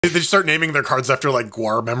They start naming their cards after like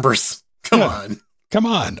GWAR members. Come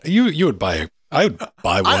on. You would buy. I would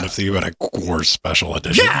buy one if you had a GWAR special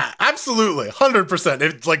edition. Yeah, absolutely, 100%.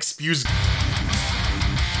 It like spews.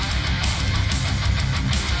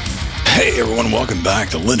 Hey everyone, welcome back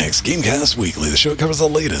to Linux Gamecast Weekly. The show covers the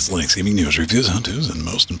latest Linux gaming news, reviews, how-tos, and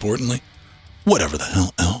most importantly, whatever the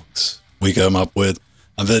hell else we come up with.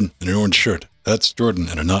 I'm Vin in an orange shirt. That's Jordan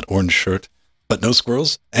in a not orange shirt, but no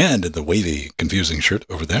squirrels, and in the wavy, confusing shirt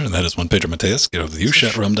over there. And that is one Pedro Mateus. Get over the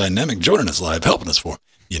U-Shat Rum Dynamic. Jordan is live, helping us for.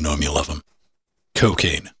 You know him, you love him.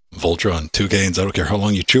 Cocaine, Voltron, 2 gains. I don't care how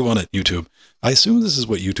long you chew on it, YouTube. I assume this is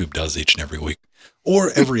what YouTube does each and every week, or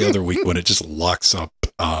every other week when it just locks up.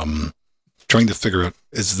 Trying to figure out,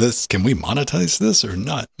 can we monetize this or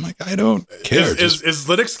not? I'm like, I don't care. Is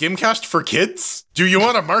Linux Gamecast for kids? Do you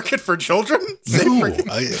want to market for children? No,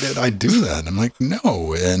 I do that. I'm like,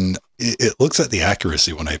 no. And it looks at the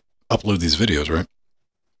accuracy when I upload these videos, right?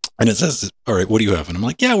 And it says, all right, what do you have? And I'm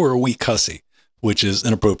like, yeah, we're a wee cussy, which is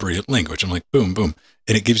inappropriate language. I'm like, boom, boom.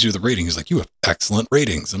 And it gives you the rating. It's like, you have excellent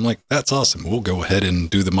ratings. I'm like, that's awesome. We'll go ahead and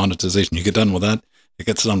do the monetization. You get done with that. It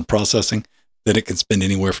gets done processing. That it can spend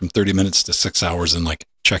anywhere from 30 minutes to 6 hours in like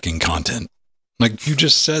checking content. Like you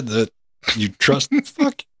just said that you trust.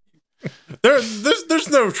 Fuck. There's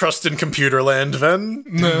no trust in computer land, Ven.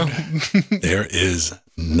 No. There is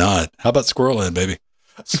not. How about Squirrel Land, baby?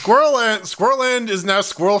 Squirrel Land is now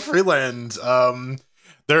Squirrel Free Land. We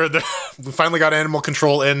finally got animal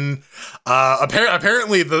control in.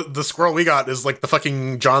 Apparently the squirrel we got is like the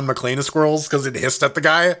fucking John McClane of squirrels because it hissed at the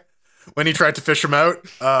guy when he tried to fish him out.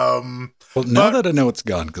 Well, now that I know it's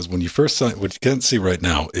gone, because when you first saw it, what you can't see right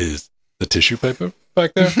now is the tissue paper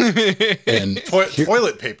back there. And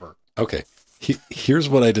toilet paper. Okay. Here's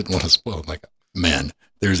what I didn't want to spoil. I'm like, man,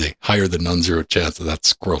 there's a higher than non-zero chance of that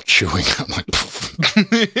squirrel chewing. I'm like,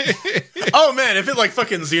 oh man, if it like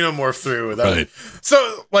fucking xenomorphed through that. Right.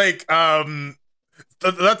 So like,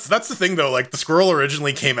 that's the thing though. Like the squirrel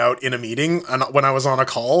originally came out in a meeting when I was on a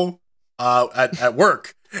call at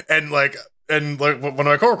work. And one of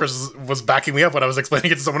my coworkers was backing me up when I was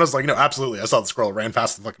explaining it to someone else. Like, no, absolutely, I saw the squirrel ran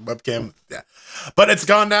past the fucking webcam. Yeah, but it's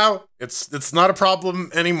gone now. It's not a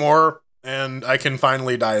problem anymore, and I can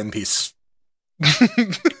finally die in peace.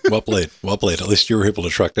 Well played. At least you were able to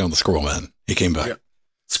track down the squirrel man. He came back. Yeah.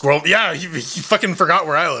 Squirrel. Yeah, he fucking forgot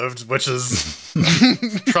where I lived, which is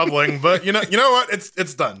troubling. But you know what?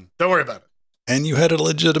 It's done. Don't worry about it. And you had a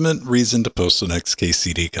legitimate reason to post an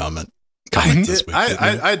XKCD comment.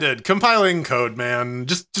 I did. Compiling code, man.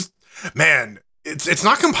 Just man, it's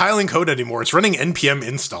not compiling code anymore. It's running npm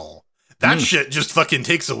install. That shit just fucking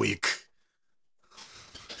takes a week.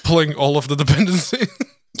 Pulling all of the dependency.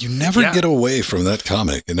 You never get away from that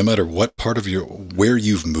comic, and no matter what part of where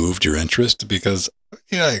you've moved your interest, because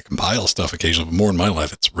I compile stuff occasionally, but more in my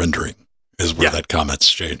life, it's rendering is where that comment's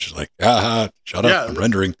changed. Like, shut up, I'm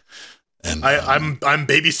rendering. And I'm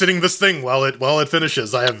babysitting this thing while it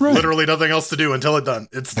finishes. I have literally nothing else to do until it's done.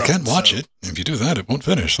 I can't watch it. If you do that, it won't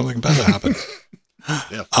finish. Something bad will happen.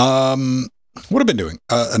 Yeah. What have I been doing?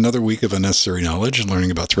 Another week of unnecessary knowledge and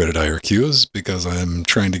learning about threaded IRQs because I'm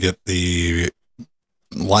trying to get the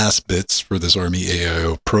last bits for this Army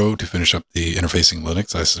AIO Pro to finish up the interfacing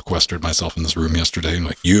Linux. I sequestered myself in this room yesterday and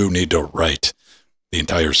like, you need to write the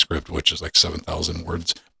entire script, which is like 7,000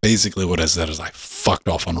 words. Basically what I said is I fucked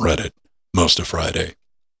off on Reddit most of Friday.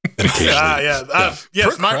 And occasionally,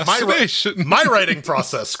 yes, my writing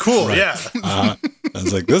process. Cool, right. Yeah. I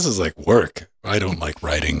was like, this is like work. I don't like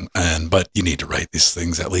writing, but you need to write these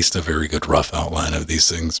things, at least a very good rough outline of these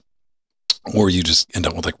things. Or you just end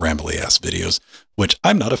up with like rambly ass videos, which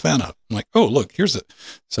I'm not a fan of. I'm like, oh, look, here's it.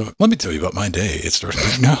 So let me tell you about my day. It started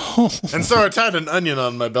like, no. And so I tied an onion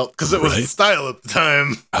on my belt because it was in style at the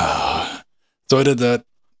time. So I did that.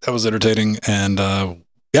 That was entertaining. And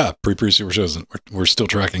pre-super shows. We're still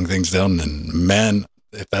tracking things down. And man,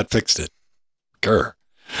 if that fixed it, grr.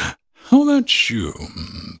 How about you,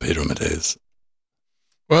 Pedro Mateus?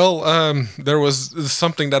 Well, there was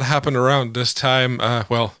something that happened around this time. It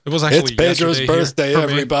was actually it's Pedro's birthday,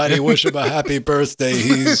 everybody. Wish him a happy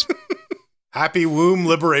birthday. Happy Womb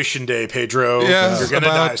Liberation Day, Pedro. Yeah, you're gonna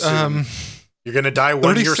die soon. You're gonna die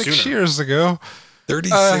 1 year sooner. 36 years ago.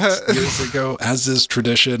 36 years ago, as is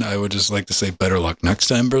tradition, I would just like to say better luck next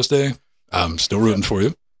time, birthday. I'm still rooting for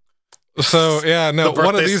you. So,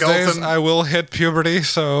 one of these days I will hit puberty,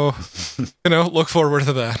 so, look forward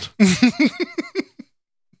to that.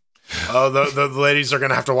 Oh, the ladies are going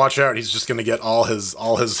to have to watch out. He's just going to get all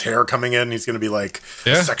his hair coming in. He's going to be like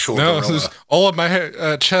a sexual gorilla. All of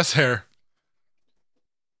my chest hair.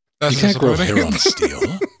 That's you can't grow hair on steel.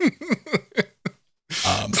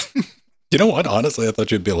 You know what? Honestly, I thought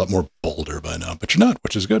you'd be a lot more bolder by now, but you're not,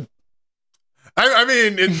 which is good. I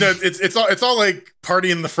mean, it's all like party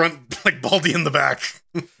in the front, like baldy in the back.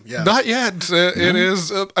 Yeah, not yet. It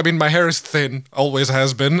is. I mean, my hair is thin, always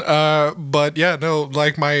has been. But yeah, no,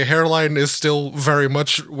 like my hairline is still very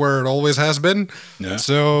much where it always has been. Yeah.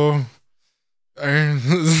 So,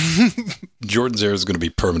 Jordan's hair is going to be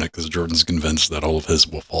permanent because Jordan's convinced that all of his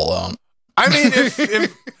will fall out. I mean, if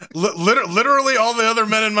literally all the other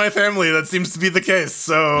men in my family, that seems to be the case.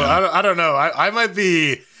 So I don't know. I might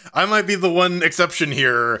be the one exception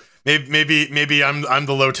here. Maybe I'm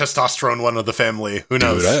the low testosterone one of the family. Who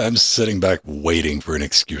knows? Dude, I'm sitting back waiting for an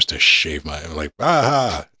excuse to shave my. I'm like,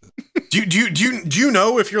 aha. Do you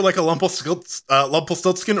know if you're like a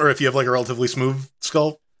Rumpelstiltskin or if you have like a relatively smooth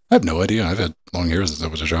skull? I have no idea. I've had long hair since I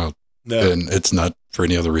was a child, and it's not for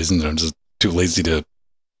any other reason than I'm just too lazy to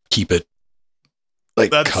keep it. Like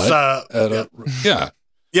that's cut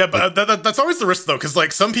yeah, but that's always the risk though, because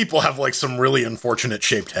like some people have like some really unfortunate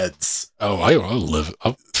shaped heads. Oh, I'll live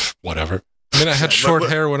whatever. I mean, I had short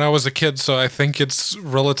hair when I was a kid, so I think it's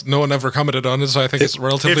relative. No one ever commented on it, so I think it's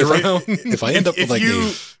relatively round. If I end up with like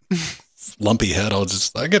a lumpy head,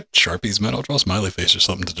 I get Sharpies, man. I'll draw a smiley face or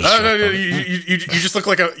something to just. No, you just look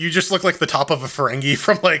like the top of a Ferengi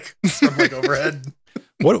from overhead.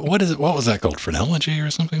 What was that called? Phrenology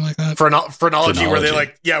or something like that? Phrenology,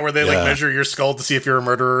 where they measure your skull to see if you're a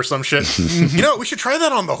murderer or some shit. You know, we should try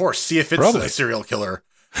that on the horse, see if it's a serial killer.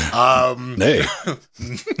 Nay.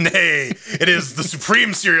 Nay, it is the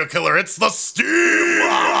supreme serial killer. It's the Steam.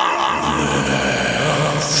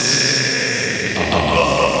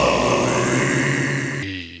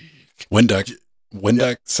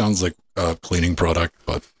 Windex sounds like a cleaning product,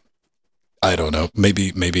 but I don't know.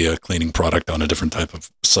 Maybe a cleaning product on a different type of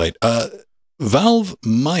site. Valve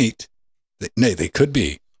they could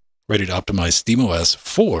be ready to optimize SteamOS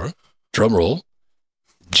for, drumroll,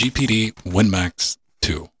 GPD Win Max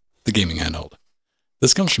 2, the gaming handheld.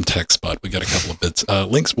 This comes from TechSpot. We got a couple of bits.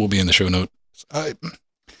 Links will be in the show notes.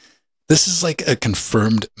 This is like a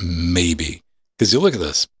confirmed maybe. Because you look at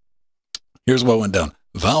this. Here's what went down.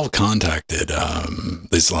 Valve contacted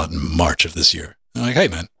this lot in March of this year. They're like, hey,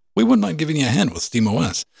 man, we wouldn't mind giving you a hand with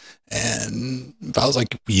SteamOS. And Valve's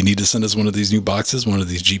like, you need to send us one of these new boxes, one of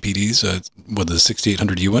these GPDs with the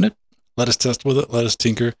 6800U in it. Let us test with it. Let us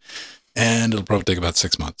tinker. And it'll probably take about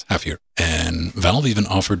 6 months, half year. And Valve even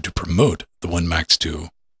offered to promote the Win Max 2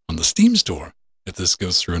 on the Steam store if this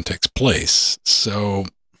goes through and takes place. So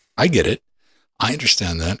I get it. I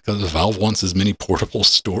understand that because Valve wants as many portable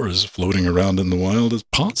stores floating around in the wild as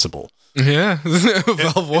possible. Yeah,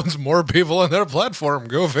 Valve wants more people on their platform.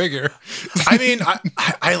 Go figure. I mean,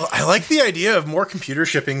 I like the idea of more computer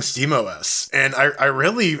shipping SteamOS, and I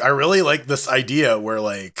really like this idea where,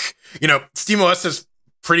 like, you know, SteamOS is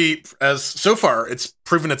so far it's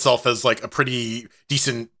proven itself as like a pretty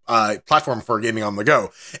decent platform for gaming on the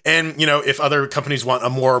go. And, you know, if other companies want a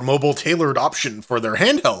more mobile tailored option for their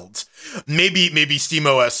handhelds, maybe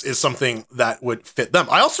SteamOS is something that would fit them.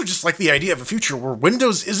 I also just like the idea of a future where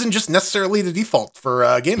Windows isn't just necessarily the default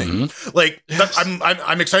for gaming. Mm-hmm. Like, yes.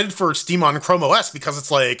 I'm excited for Steam on Chrome OS because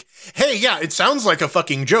it's like, hey, yeah, it sounds like a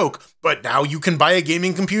fucking joke, but now you can buy a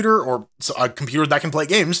gaming computer or a computer that can play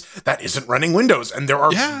games that isn't running Windows, and there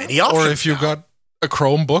are many options. Or if you got a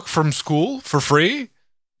Chromebook from school for free,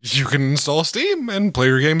 you can install Steam and play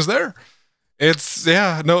your games there. It's,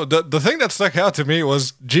 the thing that stuck out to me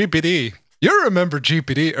was GPD. You remember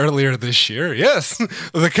GPD earlier this year? Yes,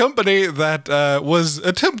 the company that was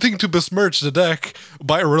attempting to besmirch the deck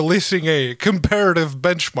by releasing a comparative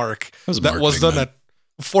benchmark that was done at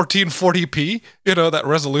 1440p, you know, that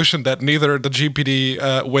resolution that neither the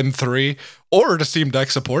GPD Win 3 or the Steam Deck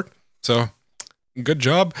support. So, good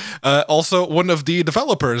job. Also, one of the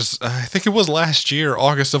developers, I think it was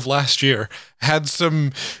August of last year, had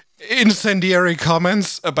some incendiary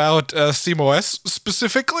comments about SteamOS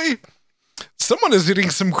specifically. Someone is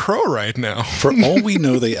eating some crow right now. For all we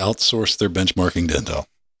know, they outsourced their benchmarking to Intel.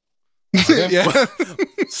 Okay. Yeah.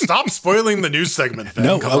 Stop spoiling the news segment, Finn.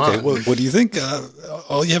 No, Come okay. on. Well, what do you think?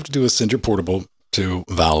 All you have to do is send your portable to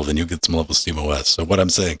Valve and you get some level SteamOS. So what I'm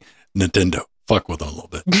saying, Nintendo, fuck with them a little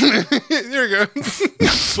bit. Here you go.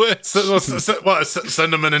 Switch.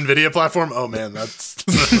 Send them an Nvidia platform? Oh, man, that's...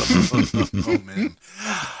 oh, man.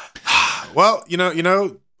 Well, you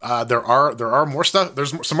know, there are more stuff.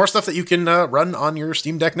 There's some more stuff that you can run on your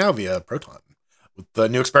Steam Deck now via Proton. with the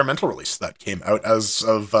new experimental release that came out as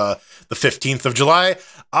of the 15th of July.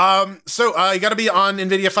 So you got to be on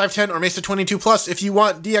Nvidia 510 or Mesa 22 Plus if you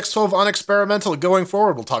want DX12 on experimental going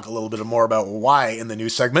forward. We'll talk a little bit more about why in the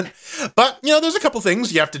news segment. But, there's a couple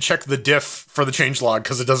things. You have to check the diff for the changelog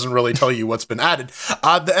because it doesn't really tell you what's been added.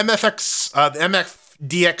 The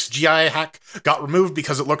MFDXGI hack got removed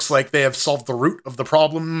because it looks like they have solved the root of the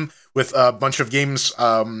problem with a bunch of games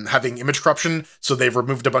having image corruption. So they've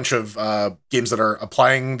removed a bunch of games that are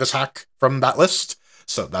applying this hack from that list.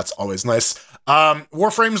 So that's always nice.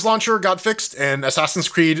 Warframe's launcher got fixed, and Assassin's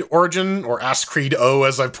Creed Origin, or Ass Creed O,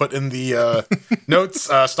 as I put in the notes,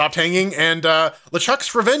 stopped hanging. And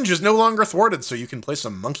LeChuck's Revenge is no longer thwarted, so you can play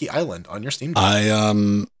some Monkey Island on your Steam deck.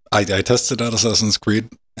 I tested out Assassin's Creed,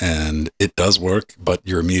 and it does work, but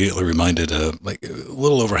you're immediately reminded, like a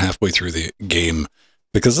little over halfway through the game,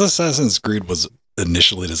 because Assassin's Creed was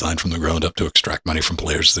initially designed from the ground up to extract money from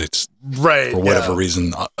players. It's right, for whatever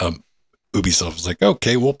reason. Ubisoft was like,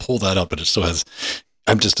 okay, we'll pull that up, but it still has.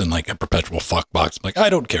 I'm just in like a perpetual fuck box. I'm like, I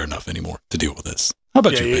don't care enough anymore to deal with this. How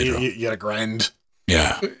about you, Pedro? You gotta grind.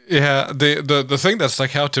 Yeah. The thing that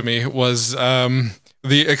stuck out to me was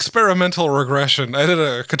the experimental regression. I did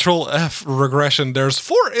a Control F regression. There's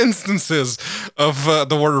 4 instances of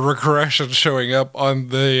the word regression showing up on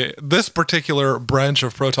this particular branch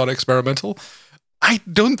of Proton Experimental. I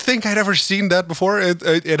don't think I'd ever seen that before.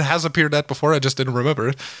 It has appeared that before. I just didn't remember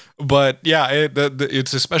it. But yeah,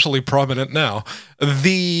 it's especially prominent now.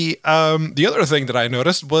 The other thing that I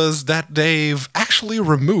noticed was that they've actually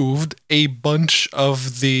removed a bunch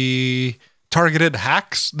of the targeted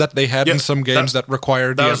hacks that they had in some games that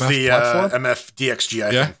required the MF platform.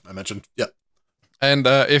 MFDXGI thing I mentioned. Yep. And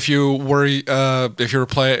if you're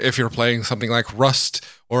playing something like Rust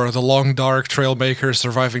or The Long Dark, Trailmaker,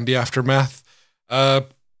 Surviving the Aftermath,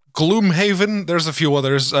 Gloomhaven, there's a few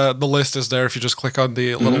others. The list is there if you just click on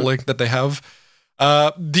the little link that they have.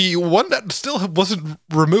 The one that still wasn't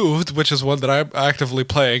removed, which is one that I'm actively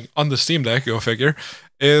playing on the Steam Deck, go figure,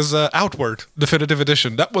 is Outward Definitive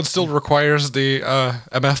Edition. That one still requires the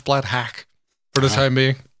MF Plat hack for the time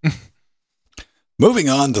being. Moving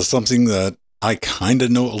on to something that I kind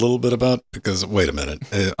of know a little bit about, because wait a minute,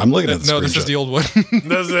 I'm looking at the No, this is the old one.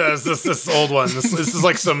 This is old one. This is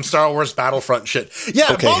like some Star Wars Battlefront shit.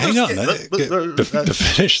 Yeah. Okay, hang on. To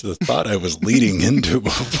finish the thought I was leading into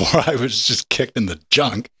before I was just kicked in the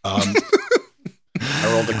junk. I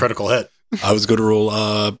rolled a critical hit. I was going to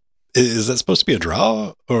roll. Is that supposed to be a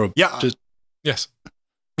draw or Yes.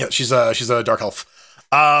 Yeah, she's a dark elf.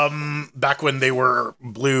 Back when they were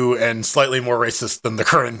blue and slightly more racist than the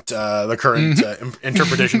current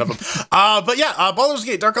interpretation of them. But yeah, Baldur's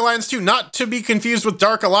Gate Dark Alliance 2, not to be confused with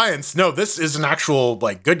Dark Alliance. No, this is an actual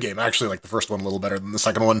like good game. I actually like the first one a little better than the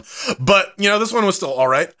second one, but this one was still all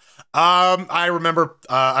right. I remember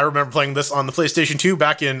playing this on the PlayStation 2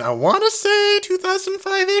 back in, I want to say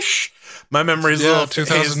 2005-ish. My memory's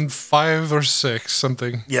 2005 or 6,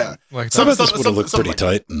 something. Yeah, like that. Some of this would have looked pretty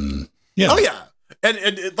tight. And yeah. Oh yeah. And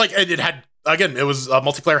it had, again, it was a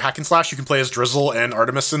multiplayer hack and slash. You can play as Drizzle and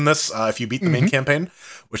Artemis in this if you beat the main campaign,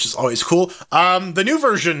 which is always cool. The new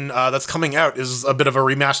version that's coming out is a bit of a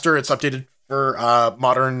remaster. It's updated for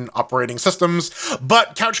modern operating systems,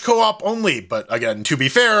 but couch co-op only. But again, to be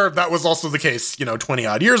fair, that was also the case, 20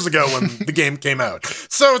 odd years ago when the game came out.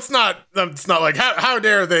 So it's not like how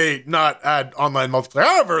dare they not add online multiplayer.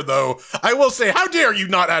 However, though, I will say, how dare you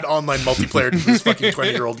not add online multiplayer to this fucking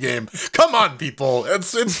 20-year-old game? Come on, people,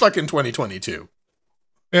 it's fucking 2022.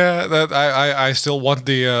 Yeah, I still want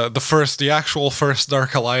the actual first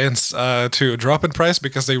Dark Alliance to drop in price,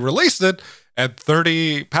 because they released it at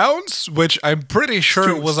 £30, which I'm pretty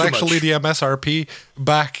sure was actually the MSRP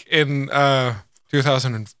back in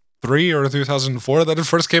 2003 or 2004 that it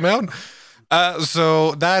first came out.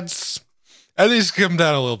 So that's at least come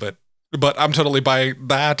down a little bit. But I'm totally buying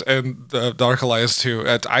that and Dark Alliance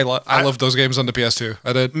 2. I love those games on the PS2.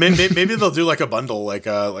 I did. Maybe they'll do like a bundle, like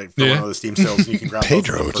for one of the Steam sales, and you can grab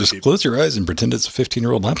Pedro, just close your eyes and pretend it's a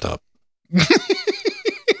 15-year-old laptop.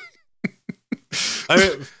 I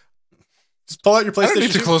mean, just pull out your PlayStation. I don't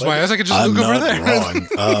need to close my eyes. I can just look over there. Wrong.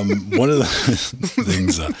 One of the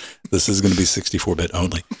things, this is going to be 64-bit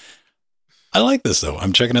only. I like this, though.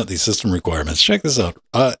 I'm checking out these system requirements. Check this out.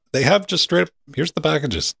 They have just straight up, here's the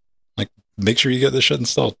packages. Like, make sure you get this shit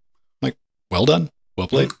installed. Like, well done. Well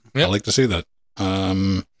played. Yep. I like to see that.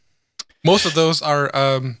 Most of those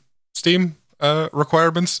are Steam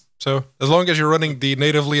requirements. So as long as you're running the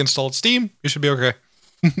natively installed Steam, you should be okay.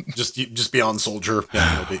 just be on Soldier.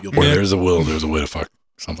 Yeah, you'll Where there's a will, there's a way to fuck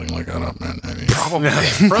something like that up, man. I mean, probably.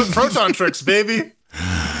 Proton tricks, baby.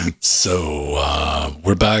 So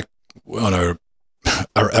we're back on our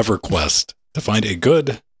our EverQuest to find a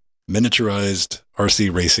good miniaturized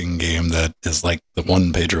RC racing game that is like the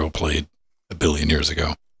one Pedro played a billion years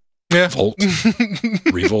ago. Yeah. Volt.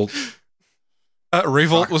 Revolt.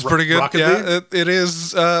 Revolt was pretty good. Rocket Yeah, it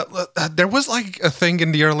is. There was like a thing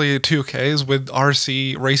in the early 2Ks with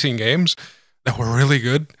RC racing games that were really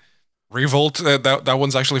good. Revolt, that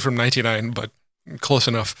one's actually from 99, but close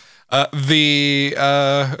enough. All of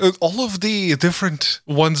the different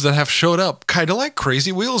ones that have showed up, kind of like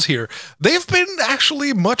Crazy Wheels here, they've been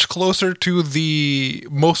actually much closer to the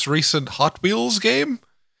most recent Hot Wheels game.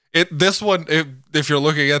 This one, if you're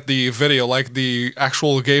looking at the video, like the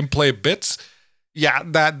actual gameplay bits, yeah,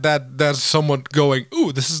 that's someone going,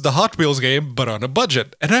 ooh, this is the Hot Wheels game, but on a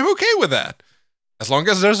budget. And I'm okay with that. As long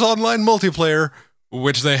as there's online multiplayer,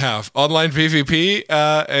 which they have. Online PvP,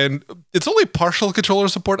 and it's only partial controller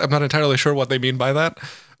support. I'm not entirely sure what they mean by that.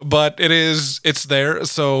 But it's there,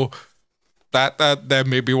 so that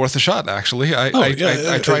may be worth a shot, actually.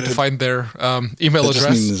 I tried to find their email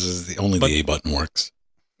address. Just means the A button works.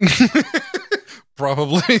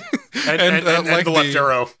 Probably. And like the left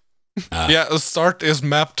arrow. Yeah, the start is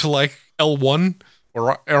mapped to like L1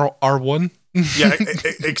 or R1. Yeah,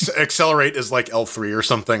 accelerate is like L3 or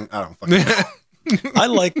something. I don't fucking know. I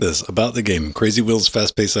like this about the game. Crazy Wheels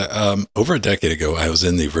fast pace. Over a decade ago, I was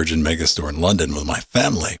in the Virgin Megastore in London with my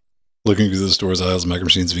family, looking through the store's aisles, Micro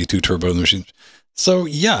Machines, V2 Turbo machines. So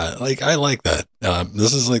yeah, like I like that.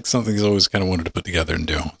 This is like something he's always kind of wanted to put together and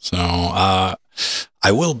do. So I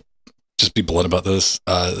will just be blunt about this.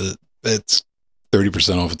 It's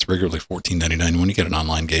 30% off. It's regularly $14.99 when you get an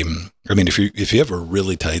online game. I mean, if you have a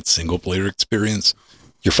really tight single player experience,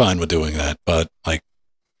 you're fine with doing that. But like,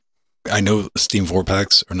 I know Steam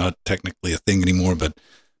 4-packs are not technically a thing anymore, but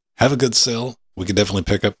have a good sale. We could definitely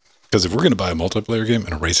pick up, because if we're going to buy a multiplayer game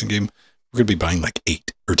and a racing game, we're going to be buying like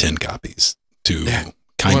 8 or 10 copies to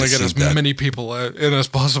kind of get as many people in as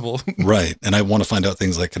possible. Right. And I want to find out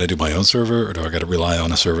things like, can I do my own server, or do I got to rely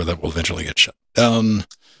on a server that will eventually get shut down?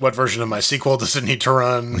 What version of MySQL does it need to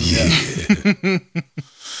run? Yeah.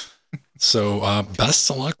 So best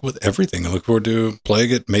of luck with everything. I look forward to playing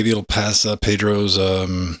it. Maybe it'll pass Pedro's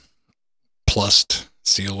plussed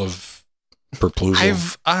seal of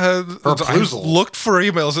perplusal. I've looked for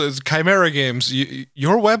emails. It's Chimera Games.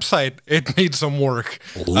 Your website, it needs some work.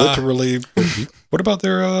 Literally. What about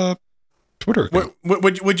their Twitter account?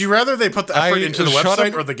 Would you rather they put the effort into the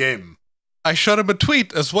website or the game? I shot him a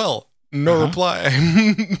tweet as well. No reply.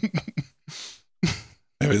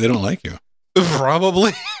 Maybe they don't like you.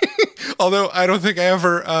 Probably. Although I don't think I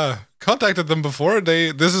ever contacted them before.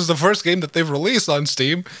 This is the first game that they've released on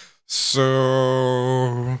Steam.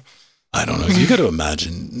 So I don't know. You got to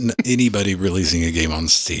imagine anybody releasing a game on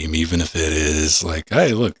Steam, even if it is like,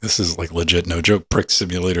 hey, look, this is like legit, no joke, prick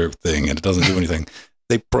simulator thing, and it doesn't do anything.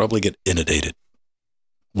 They probably get inundated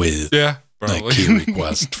with like key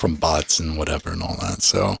requests from bots and whatever and all that.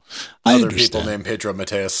 So I other understand. people named Pedro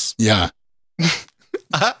Mateus. Yeah,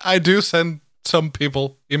 I do send some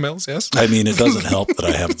people emails. Yes, I mean, it doesn't help that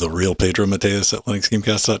I have the real Pedro Mateus at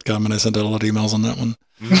linuxgamecast.com, and I sent out a lot of emails on that one.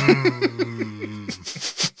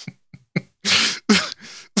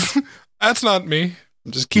 That's not me.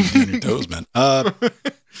 I'm just keeping you on your toes, man.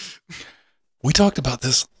 We talked about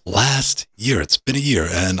this last year. It's been a year,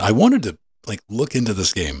 and I wanted to like look into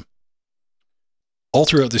this game all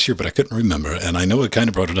throughout this year, but I couldn't remember. And I know I kind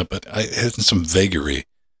of brought it up, but I had some vagary.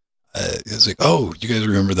 It was like, oh, you guys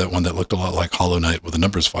remember that one that looked a lot like Hollow Knight with the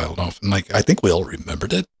numbers filed off? And like, I think we all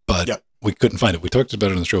remembered it, but we couldn't find it. We talked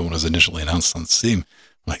about it on the show when it was initially announced on Steam.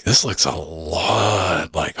 I'm like, this looks a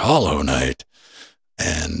lot like Hollow Knight.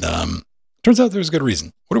 And turns out there's a good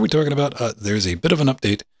reason. What are we talking about? There's a bit of an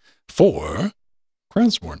update for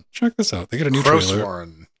Crowsworn. Check this out. They got a new trailer.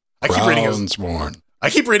 I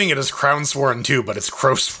keep reading it as Crowsworn too, but it's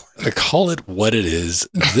Crowsworn. I call it what it is.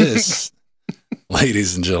 This,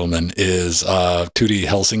 ladies and gentlemen, is 2D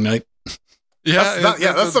Helsing Knight. Yeah,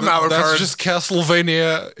 that's the Mallow card. That's just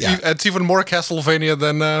Castlevania. Yeah. It's even more Castlevania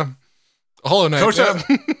than Hollow Knight.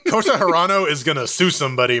 Kota Hirano is gonna sue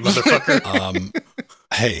somebody, motherfucker.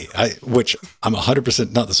 Hey, which I'm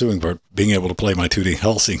 100% not the suing part, being able to play my 2D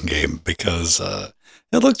Helsing game, because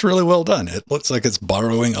it looks really well done. It looks like it's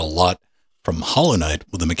borrowing a lot from Hollow Knight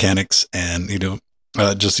with the mechanics and,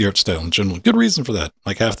 just the art style in general. Good reason for that.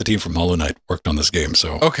 Like half the team from Hollow Knight worked on this game.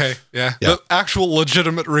 So okay, yeah. The actual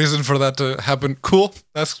legitimate reason for that to happen. Cool.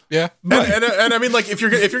 That's And I mean, like if you're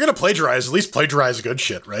gonna plagiarize, at least plagiarize good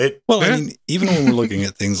shit, right? Well, I mean, even when we're looking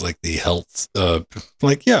at things like the health,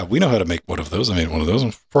 we know how to make one of those. I made one of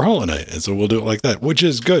those for Hollow Knight, and so we'll do it like that, which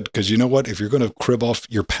is good because you know what? If you're going to crib off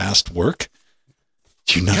your past work,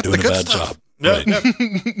 you're not doing a bad job. Yeah, Right. yeah.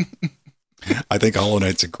 I think Hollow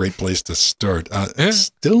Knight's a great place to start. Yeah.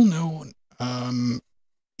 Still no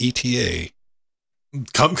ETA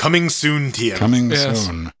Coming soon, TM. coming Yes.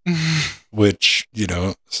 soon, which, you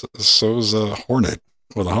know, so's a Hornet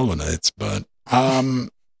with the Hollow Knights, but I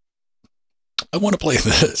want to play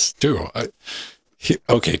this too.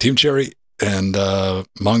 Okay, Team Cherry and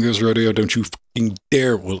Mongoose Rodeo, don't you fucking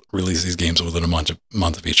dare release these games within a month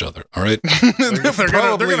of each other, all right? They're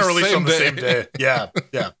gonna release same on the day. same day. Yeah,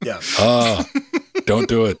 yeah, yeah. Don't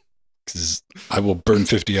do it, because I will burn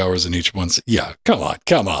 50 hours in each one. Yeah, come on.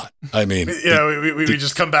 I mean, We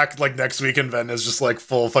just come back like next week and Ven is just like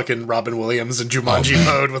full fucking Robin Williams and Jumanji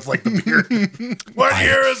mode with like the beard. What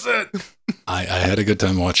year is it? I had a good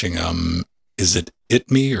time watching. Is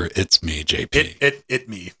it me or it's me, JP? It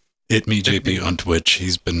me. It me, JP on Twitch.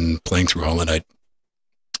 He's been playing through Hollow Knight,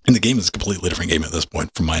 and the game is a completely different game at this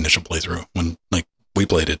point from my initial playthrough. When like we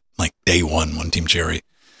played it like day one when Team Cherry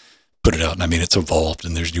put it out, and I mean it's evolved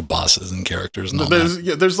and there's new bosses and characters and all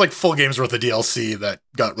that. There's like full games worth of DLC that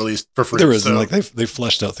got released for free. There is, and so- like they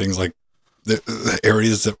fleshed out things like the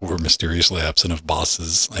areas that were mysteriously absent of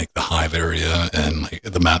bosses, like the Hive area, and like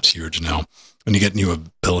the map's huge now. And you get new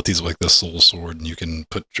abilities like the Soul Sword, and you can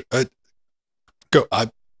put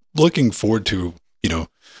I'm looking forward to, you know,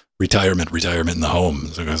 retirement in the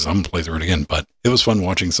home, because I'm gonna play through it again. But it was fun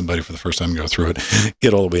watching somebody for the first time go through it,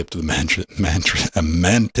 get all the way up to the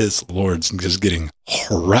Mantis Lords and just getting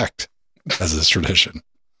wrecked, as is tradition.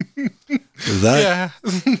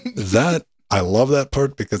 That I love that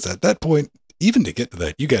part, because at that point, even to get to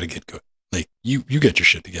that, you got to get good. Like you get your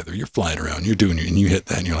shit together. You're flying around. You're doing it, and you hit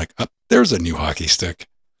that, and you're like, oh, there's a new hockey stick.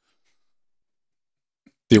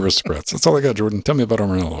 The aristocrats. That's all I got, Jordan. Tell me about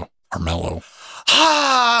Armello.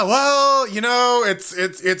 Well, you know,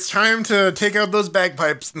 it's time to take out those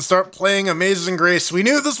bagpipes and start playing Amazing Grace. We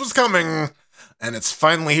knew this was coming, and it's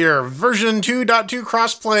finally here. Version 2.2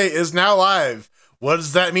 crossplay is now live. What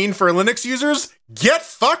does that mean for Linux users? Get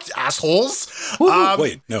fucked, assholes.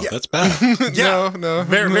 Wait, no, that's bad. Yeah, No.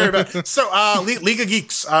 very, very bad. So, League of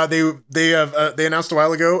Geeks, they announced a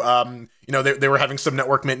while ago, you know, they were having some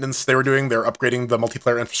network maintenance they're upgrading the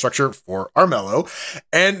multiplayer infrastructure for Armello,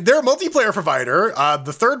 and their multiplayer provider,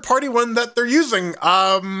 the third-party one that they're using,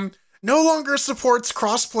 no longer supports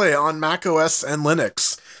crossplay on macOS and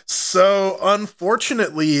Linux. So,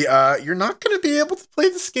 unfortunately, you're not going to be able to play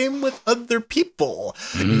this game with other people,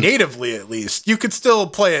 natively at least. You could still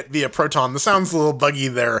play it via Proton. The sound's a little buggy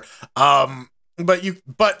there. But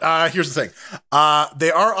here's the thing.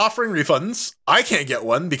 They are offering refunds. I can't get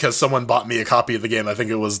one because someone bought me a copy of the game. I think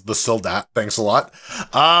it was the Sildat. Thanks a lot.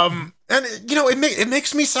 And you know, it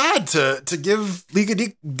makes me sad to give League of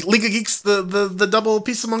Geeks the double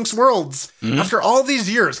Peace Amongst Worlds after all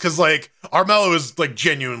these years, because like Armello is like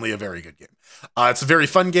genuinely a very good game. It's a very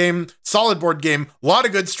fun game, solid board game, a lot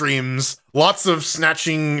of good streams, lots of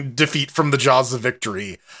snatching defeat from the jaws of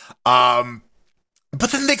victory.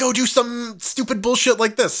 But then they go do some stupid bullshit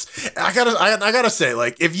like this. I gotta say,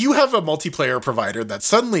 like, if you have a multiplayer provider that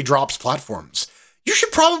suddenly drops platforms, you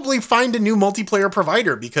should probably find a new multiplayer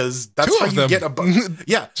provider, because that's how you get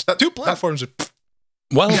a two platforms.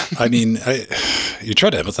 Well, yeah. I mean, you try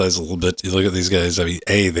to empathize a little bit. You look at these guys. I mean,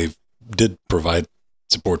 they did provide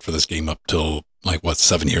support for this game up till like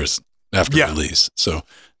 7 years after release. So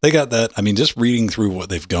they got that. I mean, just reading through what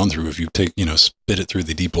they've gone through, if you take, spit it through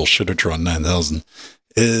the deep old Shittertron 9000,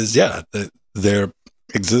 is their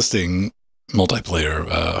existing multiplayer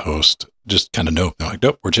host just kind of nope. They're like,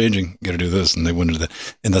 nope, we're changing. Got to do this, and they went into that.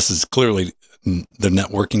 And this is clearly the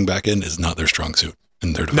networking back end is not their strong suit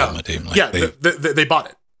in their development team. Like they bought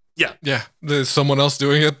it. Yeah. There's someone else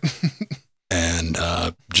doing it. And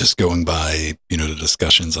just going by, the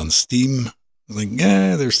discussions on Steam, like,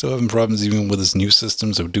 they're still having problems even with this new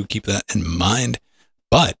system, so do keep that in mind.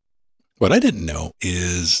 But what I didn't know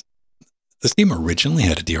is this game originally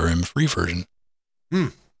had a DRM-free version.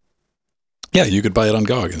 Yeah, you could buy it on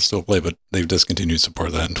GOG and still play, but they've discontinued support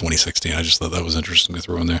of that in 2016. I just thought that was interesting to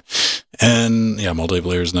throw in there. And yeah,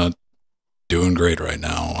 multiplayer is not doing great right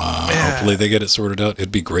now. Hopefully they get it sorted out.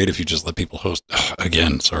 It'd be great if you just let people host.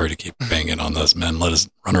 Again, sorry to keep banging on this, man. Let us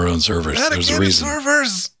run our own servers. There's a reason.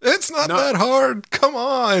 Servers. It's not that hard. Come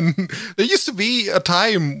on. There used to be a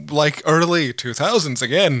time like early 2000s.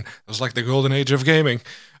 Again, it was like the golden age of gaming.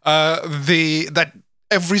 That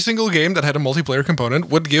every single game that had a multiplayer component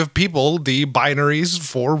would give people the binaries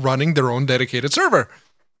for running their own dedicated server.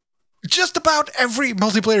 Just about every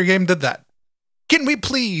multiplayer game did that. Can we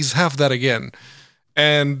please have that again?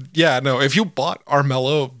 And if you bought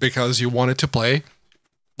Armello because you wanted to play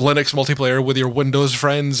Linux multiplayer with your Windows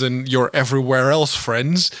friends and your everywhere else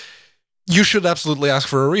friends, you should absolutely ask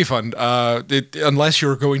for a refund. Unless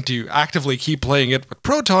you're going to actively keep playing it with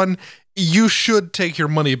Proton, you should take your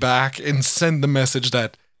money back and send the message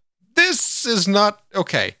that this is not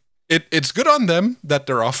okay. It's good on them that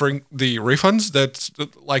they're offering the refunds. That's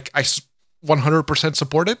like, I 100%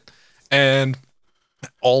 support it. And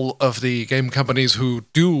all of the game companies who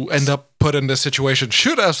do end up put in this situation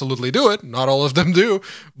should absolutely do it. Not all of them do,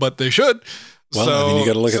 but they should. Well, So- I mean, you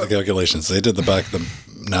got to look at the calculations. They did the back of the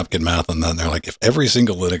napkin math, and then they're like, if every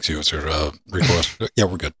single Linux user request, yeah,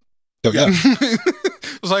 we're good. So, yeah.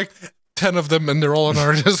 It was like 10 of them, and they're all on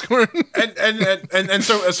our Discord. and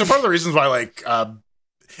so part of the reasons why like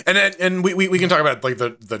and we can talk about like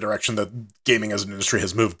the direction that gaming as an industry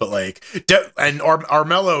has moved, but like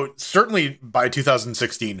Armello certainly by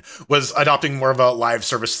 2016 was adopting more of a live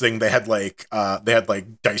service thing. They had like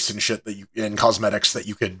dice and shit that and cosmetics that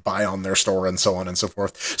you could buy on their store and so on and so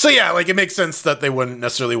forth. So yeah, like it makes sense that they wouldn't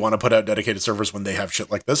necessarily want to put out dedicated servers when they have shit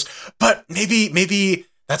like this. But maybe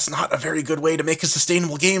that's not a very good way to make a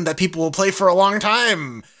sustainable game that people will play for a long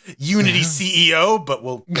time. Unity CEO, but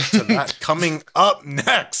we'll get to that coming up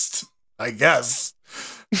next, I guess.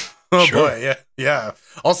 Oh Sure. boy, yeah.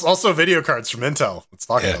 Also video cards from Intel. Let's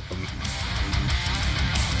talk about them.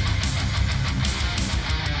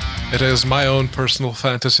 It is my own personal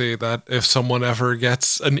fantasy that if someone ever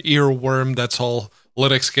gets an earworm that's all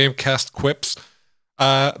Linux Gamecast quips,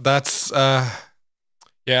 that'd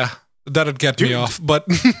get me off. But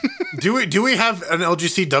Do we have an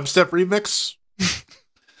LGC dubstep remix?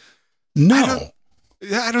 No.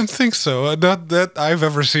 I don't think so. Not that I've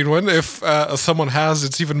ever seen one. If someone has,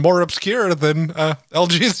 it's even more obscure than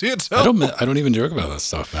LGC itself. I don't even joke about that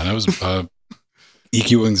stuff, man. I was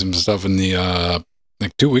EQing some stuff in the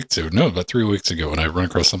like 2 weeks ago, no, about 3 weeks ago, when I run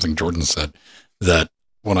across something Jordan said that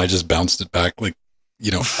when I just bounced it back, like,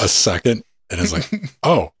 a second, and it's like,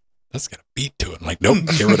 oh, that's got a beat to it. I'm like, nope,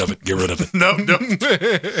 get rid of it. No.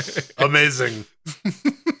 Amazing.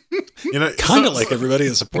 Kind of like everybody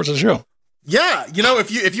that supports the show. Yeah, if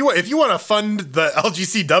you want to fund the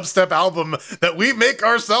LGC dubstep album that we make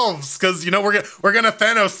ourselves, because we're gonna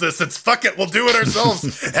Thanos this. It's fuck it, we'll do it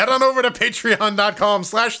ourselves. Head on over to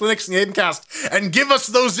patreon.com/LinuxGamecast and give us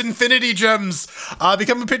those infinity gems.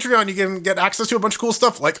 Become a Patreon. You can get access to a bunch of cool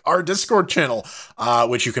stuff like our Discord channel,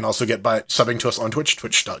 which you can also get by subbing to us on Twitch,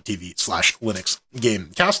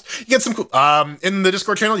 twitch.tv/LinuxGamecast. You get some cool in the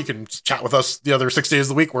Discord channel. You can chat with us the other 6 days of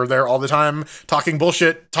the week. We're there all the time, talking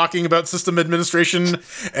bullshit, talking about system administration,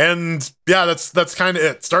 and yeah, that's kind of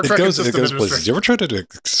it. Star Trek and system administration. Places. You ever tried to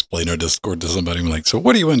explain our Discord to somebody? I'm like, so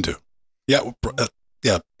what are you into? Yeah,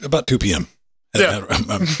 about 2 p.m. Yeah.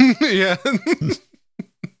 Yeah.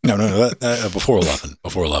 No, before 11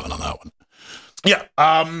 on that one. Yeah,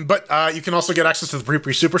 but you can also get access to the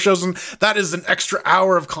pre super shows, and that is an extra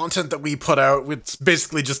hour of content that we put out. It's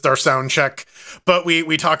basically just our sound check, but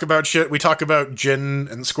we talk about shit. We talk about gin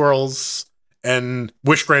and squirrels and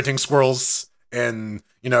wish granting squirrels, and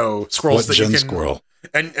squirrels that you can squirrel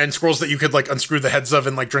and squirrels that you could like unscrew the heads of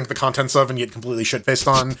and like drink the contents of and get completely shit faced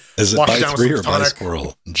on. Is it by 3 or by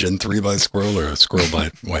squirrel? Gin 3 by squirrel or a squirrel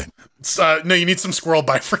by wait? No, you need some squirrel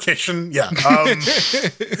bifurcation. Yeah. And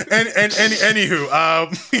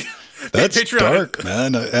anywho, that's Patreon. dark,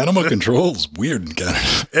 man. Animal control's weird in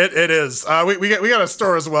Canada. It is. We got a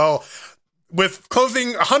store as well with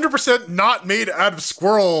clothing 100% not made out of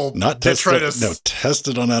squirrel detritus.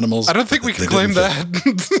 Tested on animals. I don't think we can claim that.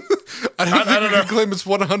 I don't think we can claim it's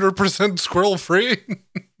 100% squirrel free.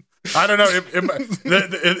 I don't know.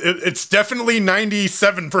 It's definitely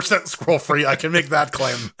 97% squirrel free. I can make that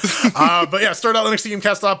claim. But yeah,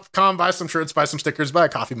 start.linuxgamecast.com. Buy some shirts, buy some stickers, buy a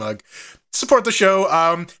coffee mug. Support the show.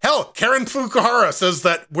 Hell, Karen Fukuhara says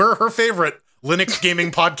that we're her favorite Linux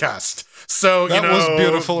gaming podcast. So that was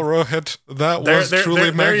beautiful, Rohit. That was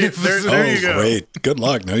truly magnificent. There you go. Great. Good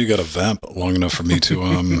luck. Now you got to vamp long enough for me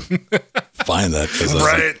to find that.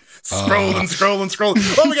 Right. Scroll. Well,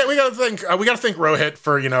 we got to thank Rohit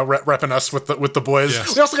for repping us with the boys.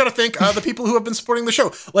 Yes. We also got to thank the people who have been supporting the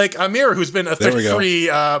show, like Amir, who's been a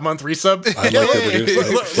 33-month resub. Look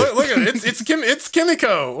at it. It's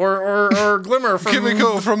Kimiko or Glimmer from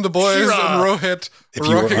Kimiko from the boys Shira. And Rohit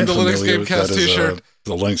rocking the Linux Gamecast t-shirt.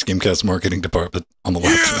 The Linux Gamecast marketing department on the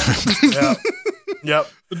left. Yeah. Yep.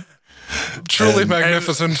 Truly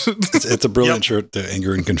magnificent. It's a brilliant shirt to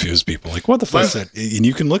anger and confuse people. Like, what the fuck is that? And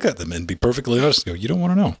you can look at them and be perfectly honest and go, you don't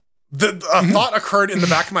want to know. A thought occurred in the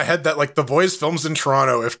back of my head that, like, the boys' films in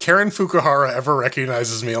Toronto, if Karen Fukuhara ever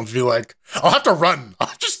recognizes me, I'll be like, I'll have to run. I'll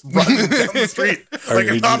just run down the street. Are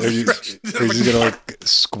you just going to, like,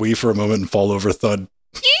 squee for a moment and fall over thud?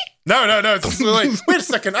 No. It's like, wait a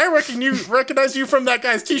second. I recognize you from that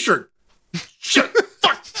guy's t-shirt. Shit!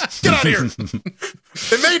 Fuck! Get out of here!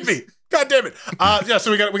 They made me. God damn it. Yeah,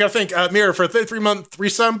 so we got to thank Mirror for a 3-month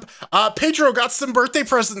resub. Pedro got some birthday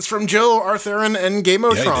presents from Jill, Artherin, and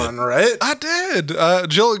Gamotron, right? I did.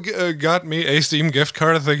 Jill got me a Steam gift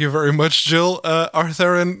card. Thank you very much, Jill.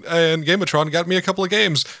 Artherin and Gamotron got me a couple of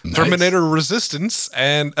games. Nice. Terminator Resistance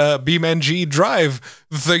and BeamNG Drive.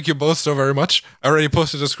 Thank you both so very much. I already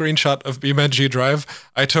posted a screenshot of BeamNG Drive.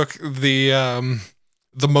 I took the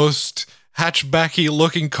most hatchbacky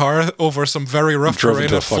looking car over some very rough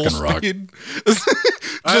terrain at full speed.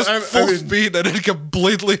 Full speed, and it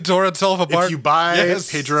completely tore itself apart. If you buy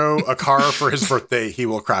Pedro a car for his birthday, he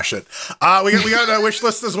will crash it. We got a wish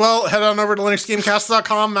list as well. Head on over to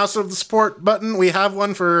linuxgamecast.com, mouse over the support button. We have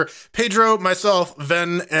one for Pedro, myself,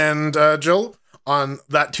 Ven, and Jill on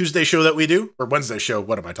that Tuesday show that we do, or Wednesday show.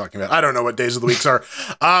 What am I talking about? I don't know what days of the weeks are.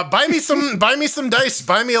 Buy me some dice.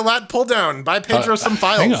 Buy me a lat pull down. Buy Pedro some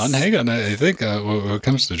files. Hang on. I think when it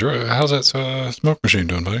comes to Drew, how's that smoke machine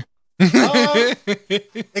doing, buddy?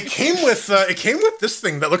 It came with this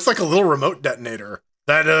thing that looks like a little remote detonator.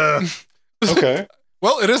 Okay.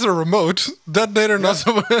 Well, it is a remote detonator, not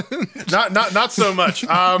so much. not so much.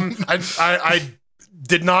 I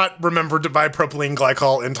did not remember to buy propylene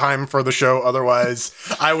glycol in time for the show. Otherwise,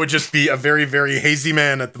 I would just be a very, very hazy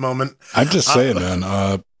man at the moment. I'm just saying, man.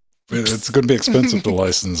 It's going to be expensive to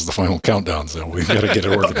license the Final Countdown, so we've got to get it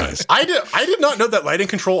organized. I did not know that lighting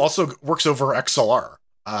control also works over XLR.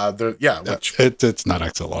 It's not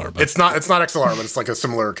XLR, but it's not XLR, but it's like a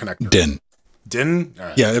similar connector. DIN?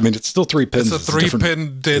 Right. Yeah, I mean, it's still 3 pins. It's a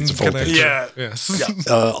 3-pin DIN connector. Yeah. Yes.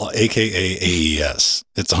 Yeah. AKA AES.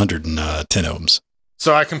 It's 110 ohms.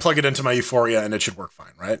 So I can plug it into my Euphoria and it should work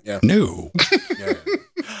fine, right? Yeah. No. Yeah.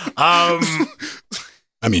 I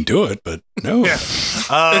mean, do it, but no. Yeah.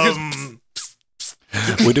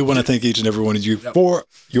 We do want to thank each and every one of you for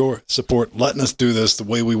your support, letting us do this the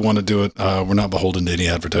way we want to do it. We're not beholden to any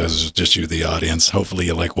advertisers, just you, the audience. Hopefully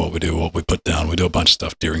you like what we do, what we put down. We do a bunch of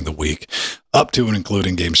stuff during the week, up to and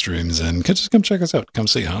including game streams, and just come check us out. Come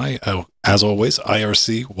say hi. As always,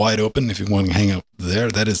 IRC, wide open. If you want to hang out there,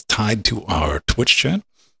 that is tied to our Twitch chat.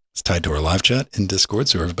 It's tied to our live chat in Discord,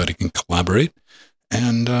 so everybody can collaborate.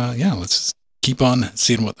 And let's keep on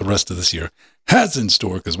seeing what the rest of this year has in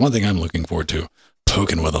store, because one thing I'm looking forward to,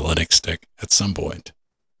 poking with a Linux stick at some point,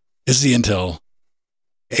 is the Intel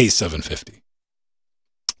A750.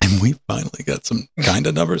 And we finally got some kind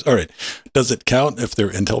of numbers. All right. Does it count if they're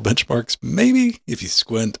Intel benchmarks? Maybe, if you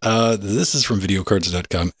squint. This is from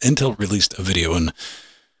videocards.com. Intel released a video and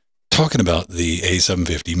talking about the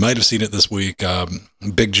A750. Might have seen it this week.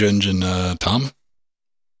 Big Ginge and Tom.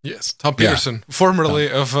 Yes, Tom Peterson, formerly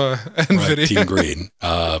of Nvidia. Right, Team Green.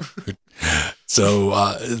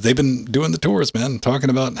 So they've been doing the tours, man, talking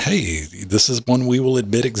about, hey, this is one we will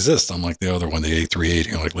admit exists, unlike the other one, the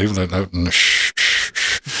A380. Like, leave that out. Shh.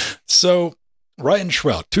 So Ryan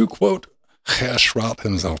Shrout, to quote Shrout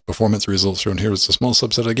himself, performance results shown here is a small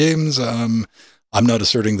subset of games. I'm not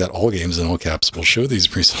asserting that all games in all caps will show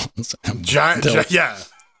these results.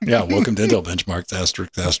 Yeah, welcome to Intel Benchmarks,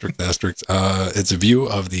 asterisk. It's a view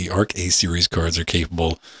of the Arc A series cards are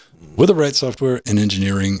capable with the right software and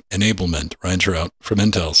engineering enablement. Ryan Shrout from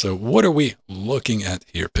Intel. So what are we looking at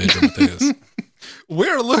here, Pedro Mateus?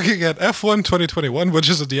 We're looking at F1 2021, which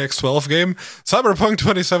is a DX12 game, Cyberpunk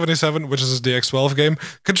 2077, which is a DX12 game,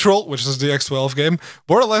 Control, which is a DX12 game,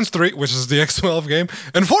 Borderlands 3, which is a DX12 game,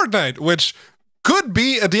 and Fortnite, which could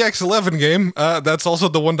be a DX11 game. That's also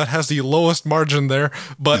the one that has the lowest margin there,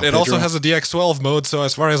 but it also has a DX12 mode, so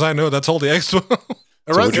as far as I know, that's all DX12.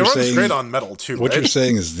 It runs straight on metal, too, What you're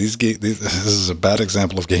saying is this is a bad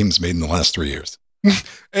example of games made in the last 3 years.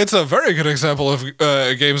 It's a very good example of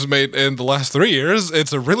games made in the last 3 years.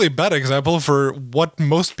 It's a really bad example for what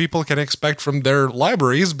most people can expect from their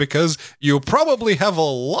libraries, because you probably have a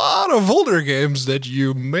lot of older games that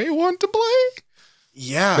you may want to play.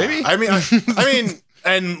 Yeah. Maybe? I mean,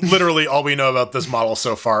 and literally all we know about this model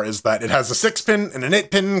so far is that it has a 6-pin and an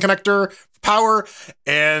 8-pin connector power,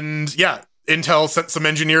 and yeah, Intel sent some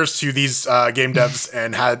engineers to these game devs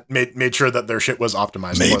and had made sure that their shit was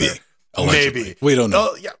optimized. Maybe. We don't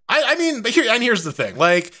know. Yeah. I mean, but here's the thing.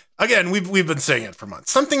 Like, again, we've been saying it for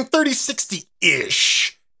months. Something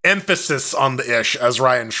 3060-ish. Emphasis on the ish, as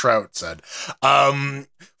Ryan Shrout said.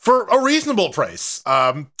 For a reasonable price.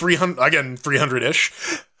 300-ish.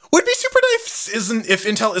 Would be super nice if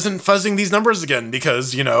Intel isn't fuzzing these numbers again,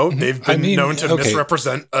 because, you know, they've been known to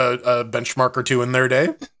misrepresent a benchmark or two in their day.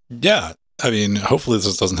 Yeah. I mean, hopefully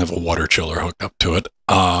this doesn't have a water chiller hooked up to it.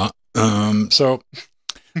 So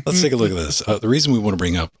Let's take a look at this. The reason we want to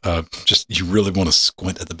bring up, just you really want to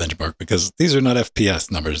squint at the benchmark because these are not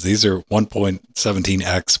FPS numbers. These are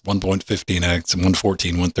 1.17x, 1.15x,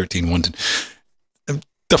 114, 113, 110.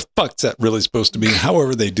 The fuck's that really supposed to mean?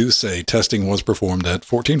 However, they do say testing was performed at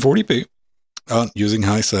 1440p using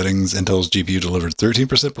high settings. Intel's GPU delivered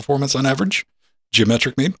 13% performance on average,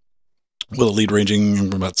 geometric mean, with a lead ranging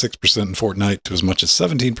from about 6% in Fortnite to as much as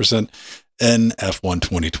 17% in F1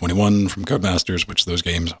 2021 from Codemasters, which those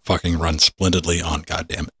games fucking run splendidly on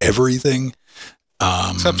goddamn everything.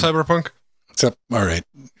 Except Cyberpunk. All right.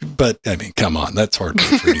 But, I mean, come on. That's hard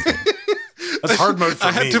mode for anything. That's hard mode for me.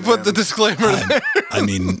 I had to put the disclaimer there. I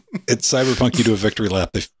mean, it's Cyberpunk. You do a victory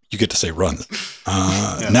lap if you get to say runs.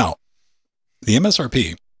 Now, the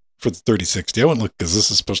MSRP for the 3060, I wouldn't look because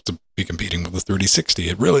this is supposed to be competing with the 3060.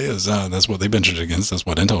 It really is. That's what they bench it against. That's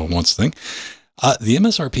what Intel wants to think. The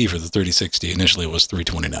MSRP for the 3060 initially was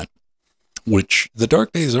 $329, which the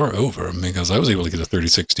dark days are over because I was able to get a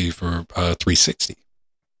 3060 for $360.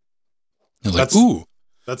 I was like, ooh.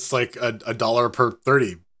 That's like a dollar per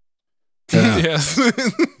 30. Yes.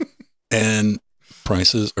 And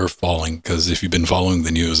prices are falling because if you've been following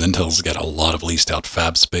the news, Intel's got a lot of leased out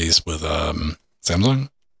fab space with Samsung.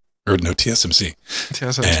 Or no, TSMC.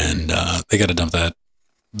 And they got to dump that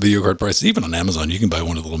video card prices. Even on Amazon, you can buy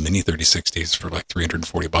one of the little mini 3060s for like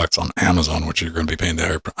 $340 on Amazon, which you're going to be paying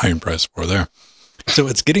the higher price for there. So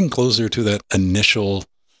it's getting closer to that initial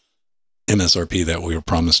MSRP that we were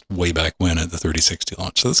promised way back when at the 3060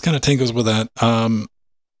 launch. So this kind of tinkles with that.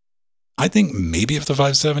 I think maybe if the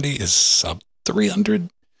 570 is sub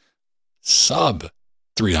 300,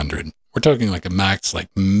 we're talking like a max, like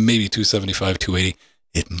maybe 275, 280.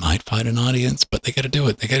 It might find an audience, but they got to do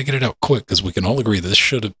it. They got to get it out quick because we can all agree this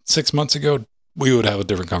should have 6 months ago. We would have a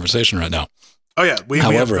different conversation right now. Oh yeah,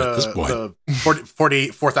 However, we have at this point, the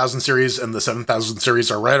 4000 series and the 7000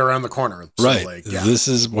 series are right around the corner. So right. Like, yeah. This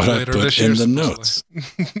is what I put in the notes.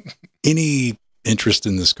 Any interest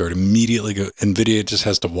in this card, immediately go. Nvidia just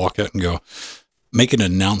has to walk out and go make an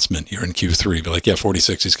announcement here in Q3. Be like, yeah,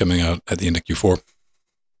 4060 is coming out at the end of Q4.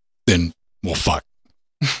 Then, well, fuck.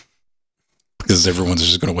 Because everyone's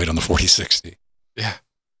just going to wait on the 4060. Yeah.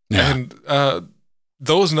 And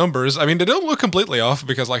those numbers, I mean, they don't look completely off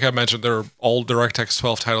because, like I mentioned, they're all DirectX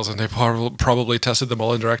 12 titles and they probably tested them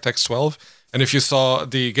all in DirectX 12. And if you saw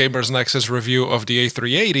the Gamers Nexus review of the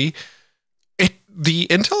A380, the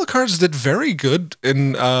Intel cards did very good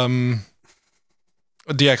in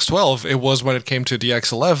DX12. It was when it came to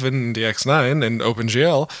DX11 and DX9 and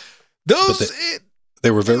OpenGL.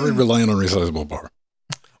 They were very reliant on resizable bar.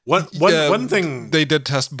 One thing Mm. they did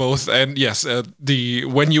test both, and yes,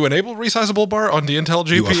 when you enable resizable bar on the Intel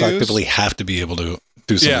GPUs, you effectively have to be able to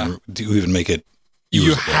do something to even make it usable.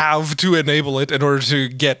 You have to enable it in order to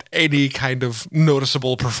get any kind of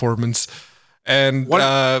noticeable performance. And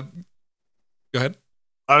go ahead.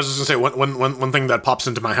 I was just gonna say one thing that pops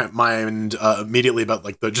into my mind immediately about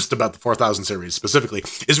like the 4000 series specifically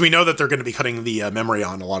is we know that they're going to be cutting the memory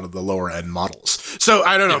on a lot of the lower end models. So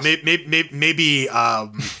I don't know, maybe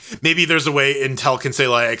there's a way Intel can say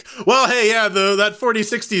like, well, hey, yeah, that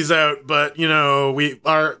 4060 is out, but you know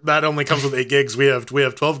that only comes with 8 gigs. We have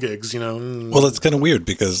 12 gigs. You know. Well, it's kind of weird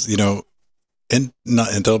because not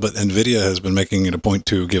Intel, but Nvidia has been making it a point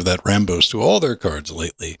to give that RAM boost to all their cards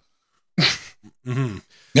lately. Mm-hmm.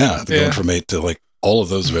 Yeah, they're going from 8 to like all of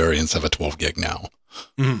those variants have a 12 gig now.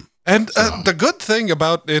 Mm-hmm. And the good thing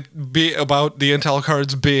about the Intel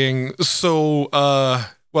cards being so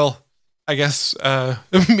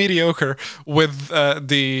mediocre with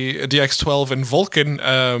the DX12 and Vulkan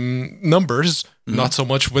numbers, not so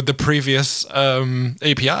much with the previous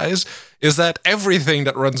APIs, is that everything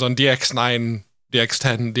that runs on DX9,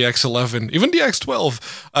 DX10, DX11, even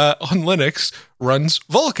DX12 on Linux runs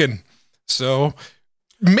Vulkan. So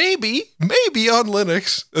maybe on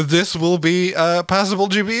Linux, this will be a passable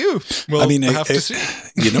GPU. We'll have to see.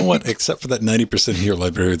 You know what? Except for that 90% here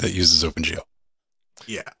library that uses OpenGL.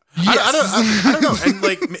 Yeah. Yes. I don't know. And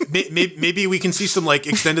like maybe we can see some like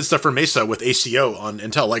extended stuff for Mesa with ACO on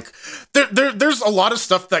Intel. Like there's a lot of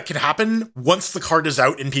stuff that can happen once the card is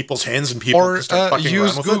out in people's hands and people can start fucking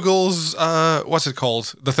use around with Google's what's it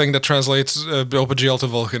called? The thing that translates OpenGL to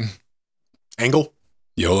Vulkan. Angle.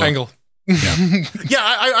 YOLO. Angle. Yeah. Yeah,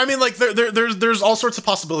 I mean, like there's all sorts of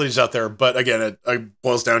possibilities out there, but again, it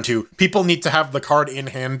boils down to people need to have the card in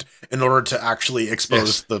hand in order to actually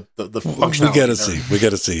expose the functionality. We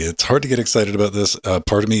gotta see. It's hard to get excited about this.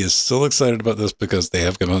 Part of me is still excited about this because they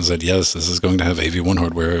have come out and said, yes, this is going to have AV1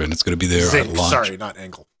 hardware and it's going to be there at launch. Sorry, not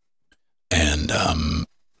Angle. And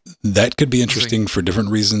that could be interesting for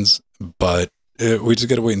different reasons, but we just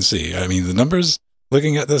got to wait and see. I mean, the numbers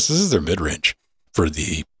looking at this is their mid-range for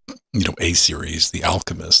the, A series, the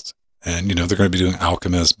Alchemist. And, they're going to be doing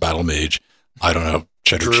Alchemist, Battle Mage, I don't know,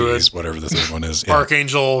 Cheddar Druid. Cheese, whatever the third one is. Yeah.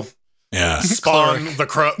 Archangel, Yeah. Spawn, the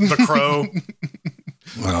Crow,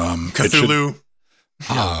 Cthulhu.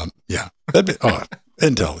 Yeah. That'd be,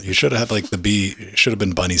 Intel, you should have had like the bee, should have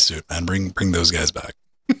been Bunny Suit, man. Bring those guys back.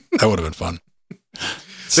 That would have been fun.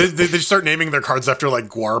 So, they start naming their cards after like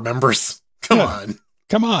GWAR members. Come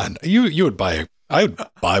on. You would buy, I would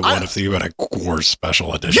buy one if you had a GWAR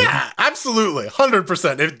special edition. Yeah, absolutely.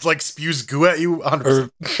 100%. It like spews goo at you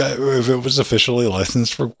 100%. Or if it was officially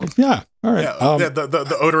licensed for, yeah. All right. Yeah,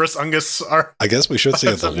 the odorous Ungus are. I guess we should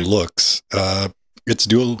see the looks. It's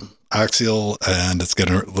dual axial and it's got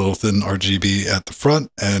a little thin RGB at the front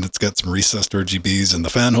and it's got some recessed RGBs in the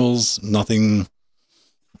fan holes. Nothing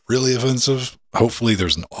really offensive. Hopefully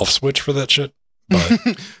there's an off switch for that shit.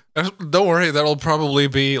 But don't worry, that'll probably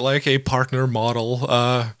be like a partner model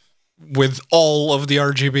with all of the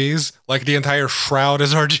RGBs. Like the entire shroud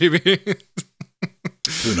is RGB.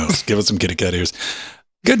 Who knows? Give it some kitty cat ears.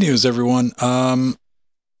 Good news, everyone.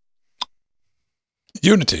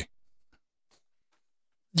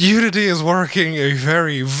 Unity is working a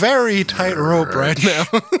very, very tight rope right now.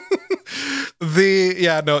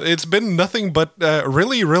 It's been nothing but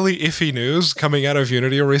really, really iffy news coming out of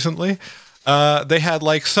Unity recently. They had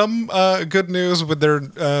like some good news with their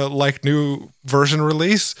like new version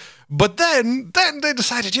release, but then they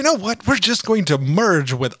decided, you know what, we're just going to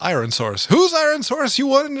merge with Ironsource. Who's Ironsource?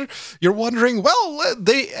 You're wondering. Well,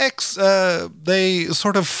 they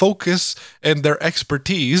sort of focus and their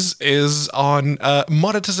expertise is on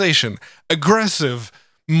monetization, aggressive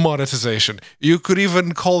monetization. You could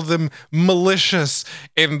even call them malicious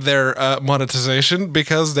in their monetization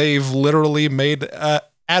because they've literally made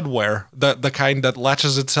adware, the kind that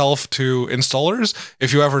latches itself to installers.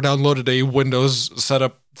 If you ever downloaded a Windows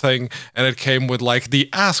setup thing and it came with like the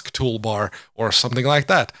Ask toolbar or something like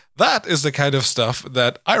that, that is the kind of stuff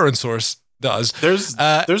that Ironsource does. There's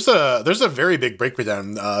a very big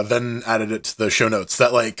breakdown. Then added it to the show notes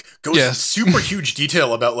that like goes in super huge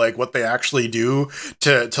detail about like what they actually do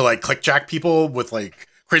to like clickjack people with like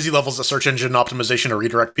crazy levels of search engine optimization or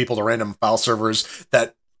redirect people to random file servers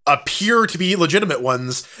that appear to be legitimate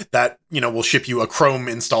ones that, will ship you a Chrome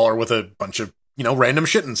installer with a bunch of, random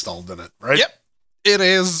shit installed in it, right? Yep. It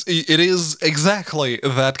is exactly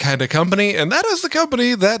that kind of company, and that is the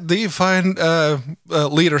company that the fine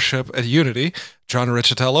leadership at Unity, John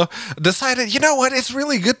Riccitello, decided, you know what, it's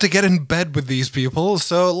really good to get in bed with these people,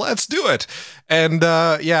 so let's do it. And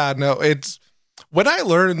it's... When I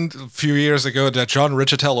learned a few years ago that John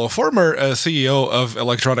Riccitello, former CEO of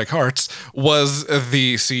Electronic Arts, was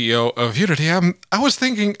the CEO of Unity, I was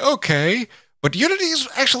thinking, okay, but Unity's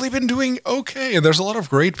actually been doing okay, and there's a lot of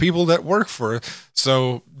great people that work for it.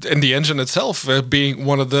 So, and the engine itself being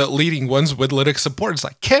one of the leading ones with Linux support, it's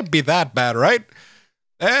like, can't be that bad, right?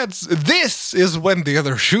 This is when the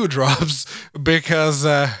other shoe drops, because...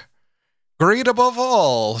 greed above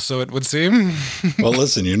all, so it would seem. Well,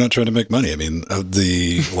 listen, you're not trying to make money. I mean,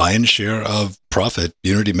 the lion's share of profit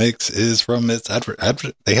Unity makes is from its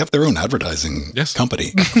they have their own advertising company,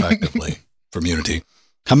 effectively, from Unity.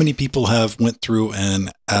 How many people have went through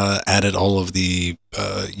and added all of the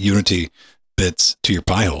Unity bits to your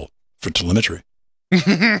Pi hole for telemetry?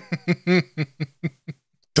 Because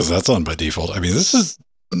that's on by default. I mean, this is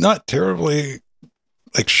not terribly...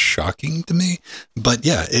 like shocking to me, but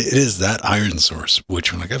yeah, it is that Ironsource,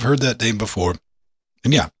 which like I've heard that name before,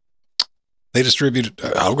 and yeah, they distribute.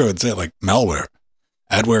 I'll go and say it like malware,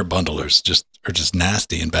 adware bundlers, are just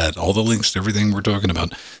nasty and bad. All the links to everything we're talking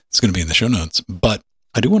about is going to be in the show notes. But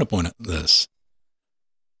I do want to point out this: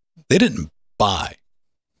 they didn't buy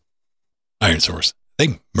Ironsource;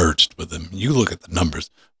 they merged with them. You look at the numbers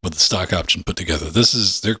with the stock option put together.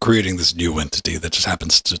 They're creating this new entity that just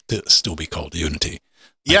happens to still be called Unity.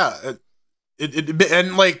 Yeah,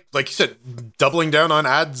 and like you said, doubling down on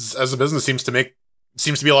ads as a business seems to be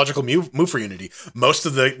a logical move for Unity. Most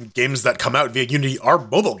of the games that come out via Unity are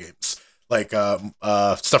mobile games. Like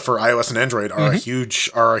stuff for iOS and Android are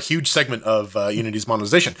a huge segment of Unity's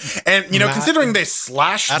monetization. And considering they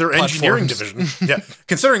slashed their engineering division,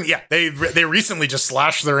 they recently just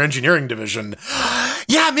slashed their engineering division.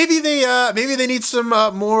 Yeah, maybe they need some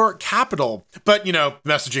more capital. But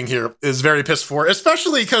messaging here is very piss poor,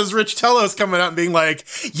 especially because Riccitello's coming out and being like,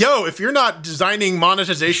 "Yo, if you're not designing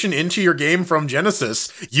monetization into your game from Genesis,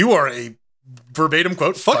 you are a verbatim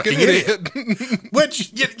quote, fucking idiot.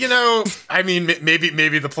 Which, you know, I mean,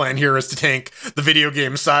 maybe the plan here is to tank the video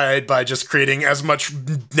game side by just creating as much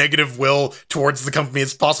negative will towards the company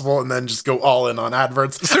as possible and then just go all in on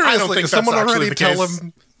adverts. Seriously, I don't think someone that's already the tell case.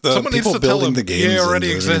 him. The Someone needs people to tell building him the games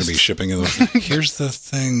already and they're going to be exists. shipping them. Here's the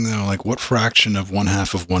thing, though. Like, what fraction of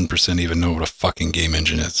 1/1% even know what a fucking game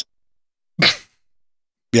engine is?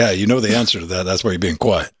 Yeah, you know the answer to that. That's why you're being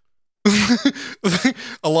quiet.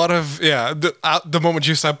 A lot of the moment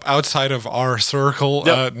you step outside of our circle,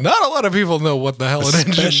 not a lot of people know what the hell an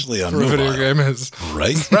Especially engine on for a video mobile. game is.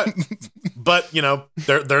 Right? Right. But, you know,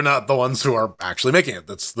 they're not the ones who are actually making it.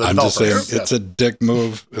 That's the I'm just developer. saying it's a dick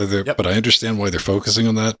move, but I understand why they're focusing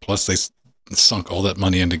on that. Plus, they sunk all that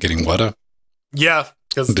money into getting Weta. Yeah,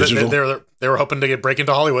 because Digital. they were hoping to break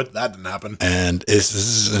into Hollywood. That didn't happen. And this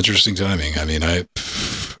is interesting timing. I mean, I've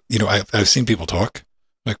seen people talk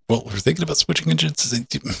like, well, we're thinking about switching engines.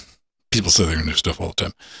 People say they're going to do stuff all the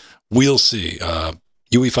time. We'll see.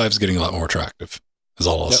 UE5 is getting a lot more attractive, is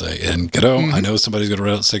all I'll say. And Godot, I know somebody's going to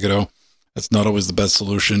write out and say Godot. That's not always the best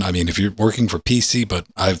solution. I mean, if you're working for PC, but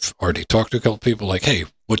I've already talked to a couple people like, hey,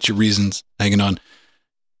 what's your reasons hanging on?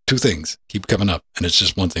 2 things keep coming up. And it's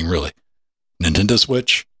just one thing, really. Nintendo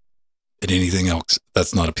Switch and anything else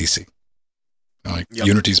that's not a PC. Like,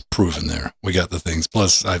 Unity's proven there. We got the things.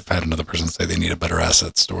 Plus, I've had another person say they need a better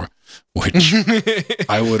asset store, which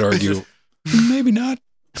I would argue maybe not.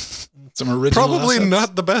 Some original Probably assets.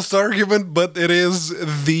 not the best argument, but it is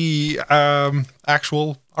the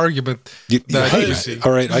actual argument that you see.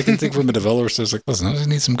 All right, I can think from a developer says like, listen, I just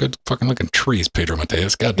need some good fucking looking trees, Pedro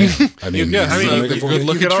Mateus. Goddamn. I mean, good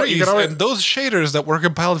looking trees, always- and those shaders that were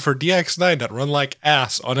compiled for DX9 that run like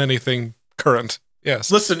ass on anything current.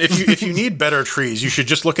 Yes. Listen, if you need better trees, you should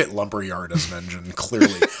just look at Lumberyard as an engine,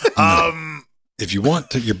 clearly. if you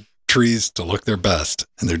want your trees to look their best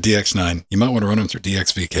and they're DX9, you might want to run them through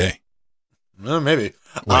DXVK. Maybe. Wait,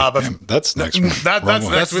 but damn, that's next one. that's Wrong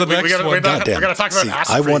one. next. the We next gotta one. talk about See,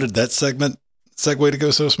 acid I free. wanted that segue to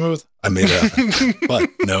go so smooth. I made it happen.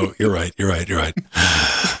 But no, you're right.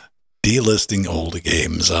 Delisting old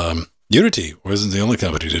games. Unity wasn't the only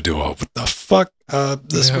company to do all. What the fuck?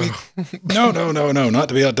 This week? No, not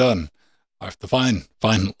to be outdone. The fine,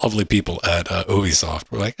 lovely people at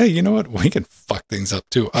Ubisoft were like, hey, you know what? We can fuck things up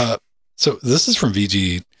too. So this is from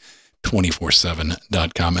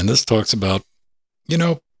VG247.com, and this talks about, you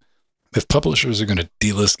know, if publishers are going to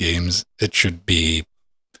delist games, it should be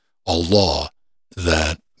a law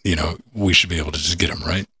that, you know, we should be able to just get them,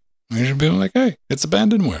 right? We should be like, hey, it's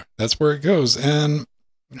abandonware. That's where it goes. And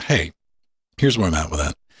hey, here's where I'm at with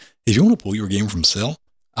that. If you want to pull your game from sale,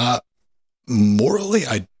 morally,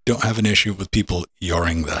 I don't have an issue with people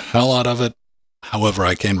yarring the hell out of it. However,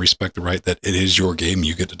 I can respect the right that it is your game.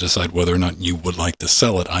 You get to decide whether or not you would like to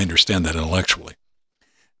sell it. I understand that intellectually.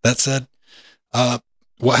 That said,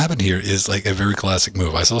 what happened here is like a very classic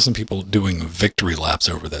move. I saw some people doing victory laps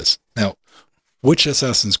over this. Now, which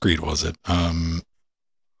Assassin's Creed was it?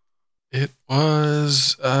 It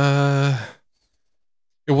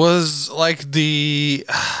was like the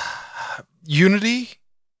Unity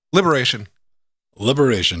Liberation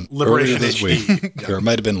Liberation this HD. week, or it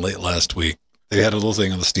might have been late last week. They had a little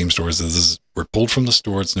thing on the Steam stores. We're pulled from the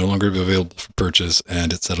store. It's no longer available for purchase,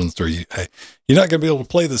 and it said on the store, you're not going to be able to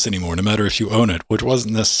play this anymore, no matter if you own it, which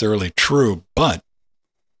wasn't necessarily true. But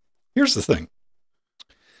here's the thing.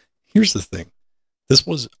 This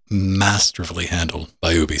was masterfully handled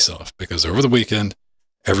by Ubisoft, because over the weekend,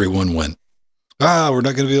 everyone went, we're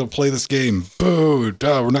not going to be able to play this game. Boo!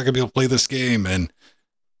 We're not going to be able to play this game. And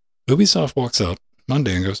Ubisoft walks out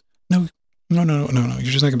Monday and goes, no, you're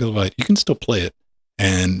just not going to be able to play it. You can still play it.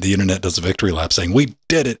 And the internet does a victory lap saying, we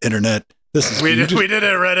did it, internet. We did it,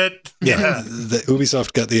 Reddit. Yeah. The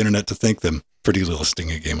Ubisoft got the internet to thank them for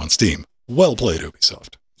delisting a game on Steam. Well played,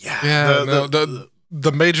 Ubisoft.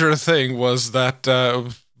 The major thing was that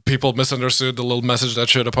people misunderstood the little message that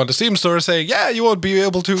showed up on the Steam store saying, you won't be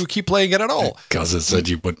able to keep playing it at all. Because it said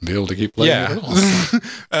you wouldn't be able to keep playing it at all.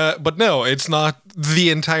 But no, it's not the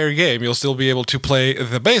entire game. You'll still be able to play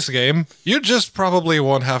the base game. You just probably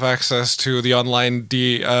won't have access to the online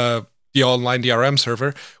online DRM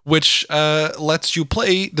server, which lets you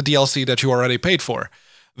play the DLC that you already paid for.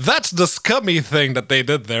 That's the scummy thing that they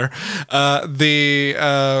did there.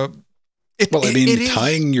 Tying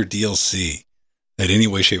your DLC in any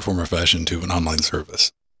way, shape, form, or fashion to an online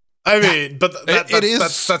service. I mean, but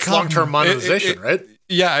that's long-term monetization, right?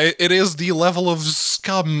 Yeah, it is the level of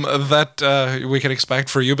scum that we can expect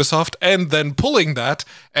for Ubisoft, and then pulling that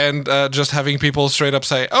and just having people straight up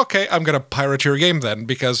say, okay, I'm going to pirate your game then,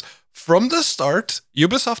 because from the start,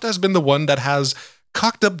 Ubisoft has been the one that has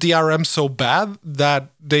cocked up DRM so bad that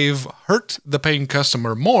they've hurt the paying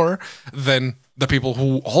customer more than the people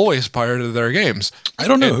who always pirated their games. I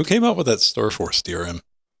don't know who came out with that Starforce DRM.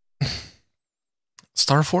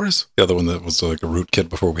 Starforce? The other one that was like a rootkit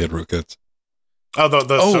before we had rootkits. Oh,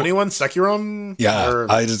 the Sony one, Sekiron? Yeah,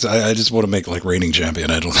 or... I just want to make like reigning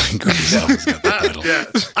champion. I don't think Ubisoft's got the title. Yeah.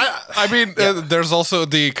 I mean, there's also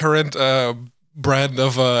the current brand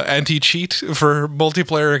of anti-cheat for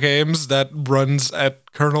multiplayer games that runs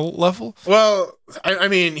at kernel level. Well, I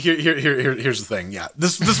mean, here's the thing. Yeah,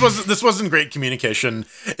 this wasn't great communication.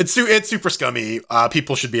 It's super scummy.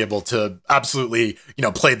 People should be able to absolutely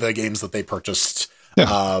play the games that they purchased.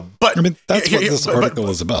 Yeah. But I mean, that's what this article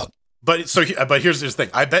is about. But here's the thing.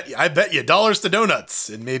 I bet you dollars to donuts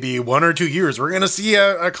in maybe 1 or 2 years we're gonna see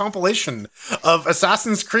a compilation of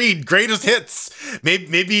Assassin's Creed greatest hits.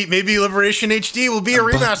 Maybe Liberation HD will be a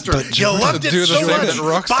remaster. But you loved it so much.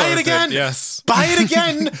 Buy it again. Yes. Buy it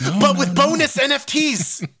again, but with bonus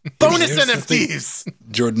NFTs. Bonus NFTs.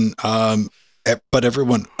 Jordan, but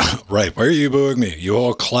everyone, right? Why are you booing me? You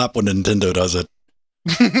all clap when Nintendo does it.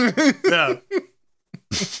 Yeah.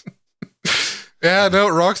 Yeah, no,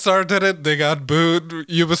 Rockstar did it. They got booed.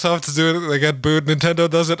 Ubisoft's doing it. They got booed. Nintendo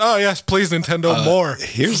does it. Oh, yes, please, Nintendo, more.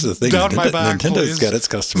 Here's the thing. Down my back, Nintendo's please. got its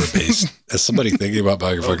customer base. As somebody thinking about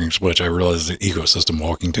buying a fucking Switch, I realize the ecosystem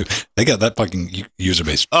walking too. They got that fucking user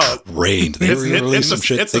base trained. They release some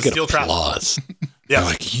shit. They get applause. Yeah. They're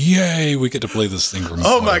like, yay, we get to play this thing from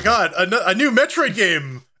Oh my god, a new Metroid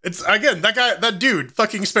game. It's again that dude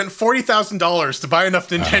fucking spent $40,000 to buy enough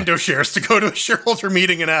Nintendo shares to go to a shareholder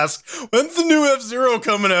meeting and ask, "When's the new F-Zero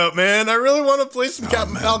coming out, man? I really want to play some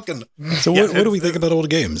Captain Falcon." So what do we think about old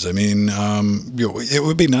games? I mean, it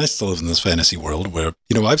would be nice to live in this fantasy world where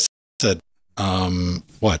I've said,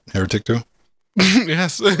 what Heretic 2?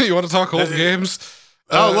 Yes, you want to talk old games?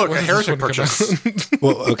 Oh, look, a Heretic purchase.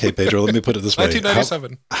 Well, okay, Pedro, let me put it this way.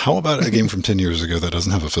 1997. How about a game from 10 years ago that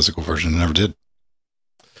doesn't have a physical version and never did?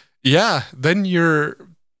 Yeah, then you're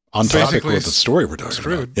on topic with the story we're talking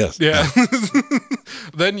screwed. about. Yes. Yeah.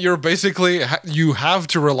 Then you're basically, you have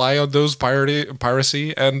to rely on those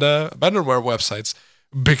piracy and abandonware websites.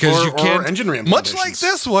 Because you can't, engine much like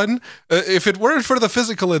this one, if it weren't for the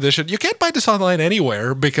physical edition, you can't buy this online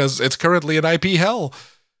anywhere because it's currently an IP hell.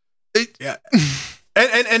 Yeah.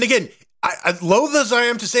 And again, I loath as I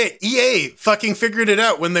am to say it, EA fucking figured it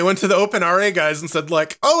out when they went to the Open RA guys and said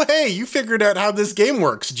like, "Oh, hey, you figured out how this game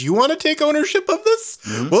works. Do you want to take ownership of this?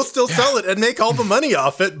 Mm-hmm. We'll still sell it and make all the money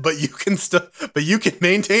off it, but you can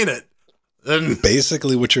maintain it." And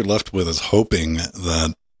basically what you're left with is hoping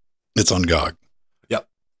that it's on GOG. Yep.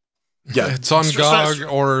 Yeah. It's on GOG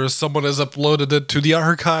or someone has uploaded it to the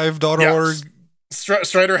archive.org. Yeah.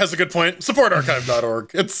 Strider has a good point. Support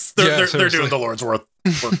archive.org. They're doing the Lord's work.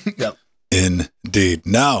 Yep. Indeed.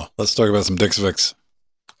 Now, let's talk about some DXVK.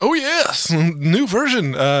 Oh, yes. New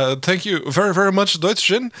version. Thank you very, very much,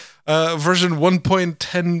 Deutschen. Version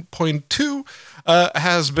 1.10.2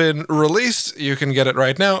 has been released. You can get it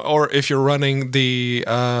right now. Or if you're running the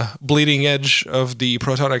bleeding edge of the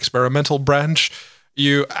Proton Experimental branch,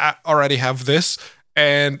 you already have this.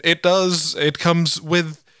 And it comes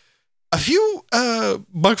with a few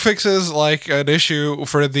bug fixes, like an issue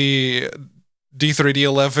for the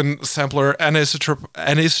D3D11 sampler anisotropic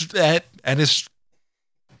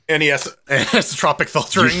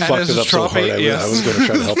filtering. You fucked it up so hard. I was going to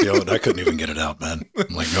try to help you out, and I couldn't even get it out, man.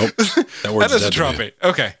 I'm like, nope. That word's dead to me.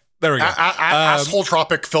 Okay. There we go. Asshole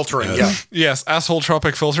tropic filtering. Yeah. Yes, asshole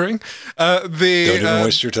tropic filtering. Don't even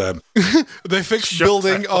waste your time. They fixed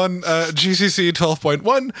building on GCC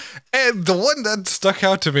 12.1, and the one that stuck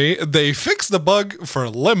out to me, they fixed the bug for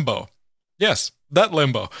limbo. Yes, that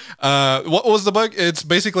limbo. What was the bug? It's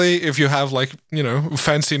basically if you have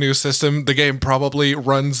fancy new system, the game probably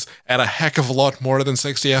runs at a heck of a lot more than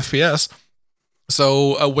 60 FPS.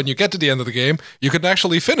 So when you get to the end of the game, you can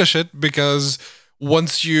actually finish it because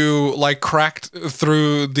once you cracked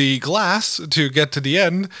through the glass to get to the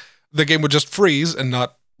end, the game would just freeze and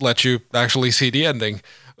not let you actually see the ending.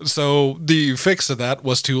 So the fix to that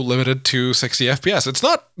was to limit it to 60 FPS. It's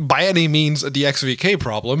not by any means a DXVK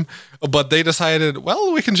problem, but they decided,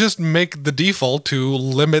 well, we can just make the default to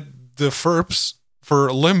limit the FERPs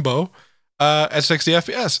for limbo at 60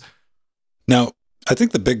 FPS. Now, I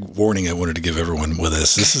think the big warning I wanted to give everyone with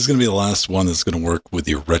this is going to be the last one that's going to work with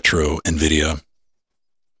your retro Nvidia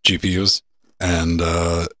GPUs. And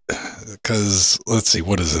because, let's see,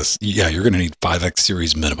 what is this? Yeah, you're going to need 5X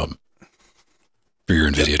series minimum for your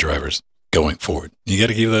Nvidia drivers going forward. You got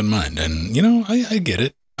to keep that in mind. And, I get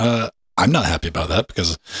it. I'm not happy about that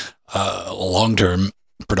because long-term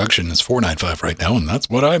production is 495 right now, and that's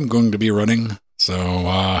what I'm going to be running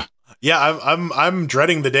So, Yeah, I'm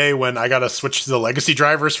dreading the day when I gotta switch to the legacy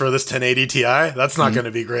drivers for this 1080 Ti. That's not going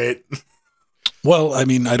to be great. well, I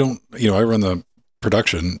mean, I run the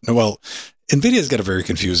production. Well, Nvidia's got a very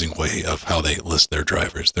confusing way of how they list their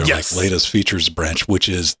drivers. They're Yes. like latest features branch, which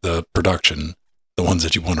is the production, the ones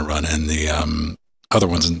that you want to run, and the other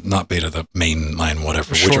ones, not beta, the main line, whatever,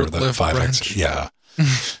 which are the Short-lived 5X. branch. Yeah.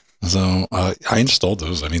 So I installed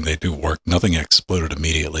those. I mean, they do work. Nothing exploded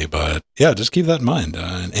immediately, but yeah, just keep that in mind.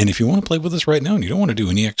 And if you want to play with this right now and you don't want to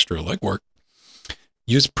do any extra legwork,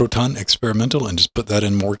 use Proton Experimental and just put that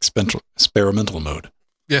in more experimental mode.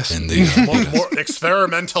 Yes. In the more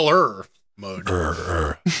experimentaler mode.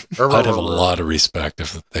 I'd have a lot of respect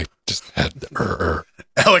if they just had Experimentaler.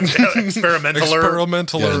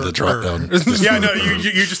 Experimental. yeah, the drop down. Yeah, no,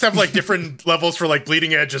 you just have like different levels for like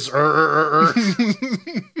bleeding edges.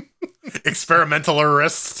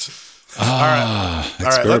 Experimentalerist.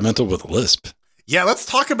 Experimental with Lisp. Yeah, let's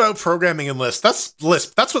talk about programming in Lisp. That's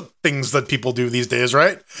Lisp. That's what things that people do these days,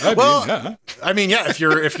 right? I mean, yeah. If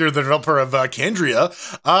you're the developer of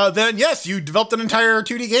Kandra, then yes, you developed an entire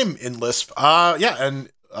 2D game in Lisp. And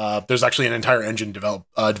there's actually an entire engine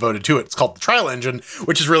devoted to it. It's called the Trial Engine,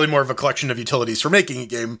 which is really more of a collection of utilities for making a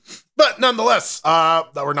game. But nonetheless,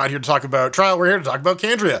 we're not here to talk about Trial. We're here to talk about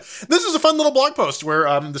Kandra. This is a fun little blog post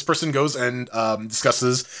where this person goes and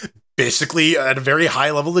discusses basically at a very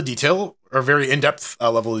high level of detail, or very in-depth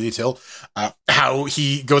level of detail, how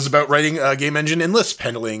he goes about writing a game engine in Lisp,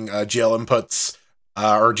 handling GL inputs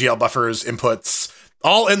or GL buffers inputs,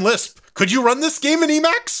 all in Lisp. Could you run this game in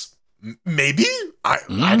Emacs? Maybe. I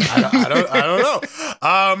don't know.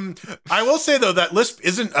 I will say though that Lisp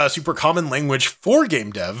isn't a super common language for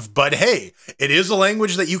game dev, but hey, it is a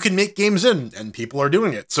language that you can make games in, and people are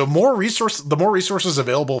doing it. So the more resources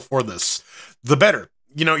available for this, the better.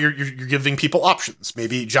 You know, you're giving people options.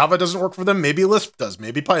 Maybe Java doesn't work for them. Maybe Lisp does.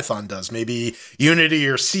 Maybe Python does. Maybe Unity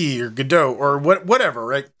or C or Godot or whatever,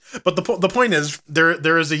 right? But the point is,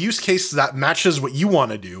 there is a use case that matches what you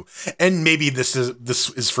want to do, and maybe this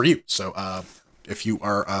is for you. So if you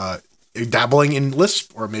are dabbling in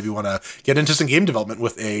Lisp, or maybe want to get into some game development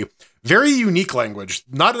with a very unique language,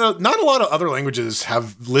 not a lot of other languages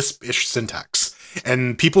have Lisp-ish syntax,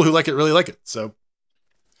 and people who like it really like it. So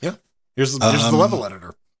yeah. Here's the level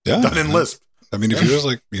editor. Yeah. Done in Lisp. I mean, if you're just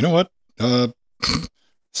like, you know what?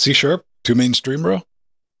 C#, 2 mainstream, bro.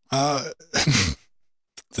 This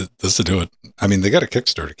to do it. I mean, they got a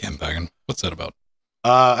Kickstarter campaign. What's that about?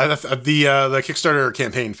 The Kickstarter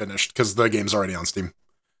campaign finished because the game's already on Steam.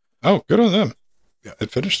 Oh, good on them. Yeah.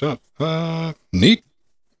 It finished up. Neat.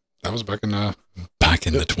 That was back in the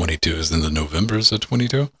 22s, in the Novembers of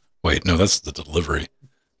 22. Wait, no, that's the delivery.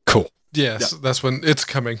 Cool. Yes, that's when it's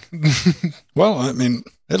coming. Well, I mean,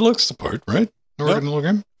 it looks the part, right? We're working a little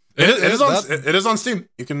game. It is on Steam.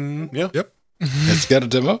 You can, yeah. Yep. It's got a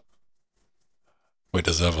demo. Wait,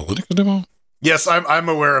 does it have a Linux demo? Yes, I'm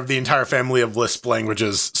aware of the entire family of Lisp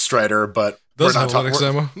languages, Strider, but Does have a Linux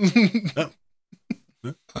demo?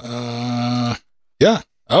 Yeah.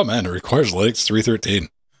 Oh man, it requires Linux 3.13.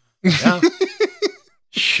 Yeah.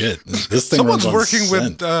 Shit, this thing Someone's runs on working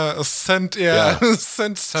Cent. with Cent, yeah.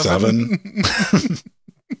 Cent 7.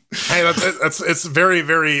 Hey, it's very,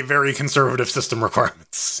 very, very conservative system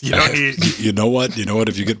requirements. You don't need. You know what?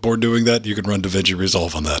 If you get bored doing that, you can run DaVinci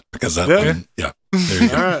Resolve on that, because that one, yeah. There you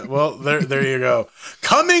go. All right, well, there you go.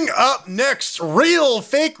 Coming up next, real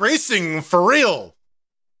fake racing for real.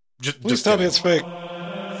 Just tell me it's fake.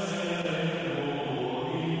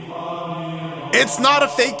 It's not a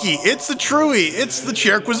fakie. It's a truey. It's the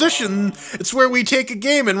Chairquisition. It's where we take a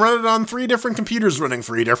game and run it on 3 different computers running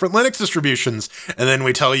 3 different Linux distributions. And then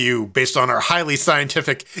we tell you, based on our highly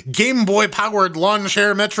scientific Game Boy-powered lawn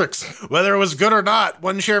share metrics, whether it was good or not.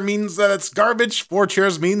 1 share means that it's garbage. 4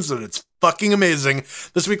 shares means that it's fucking amazing.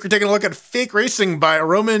 This week we're taking a look at Fake Racing by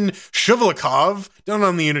Roman Shuvlikov. Down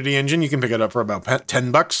on the Unity engine. You can pick it up for about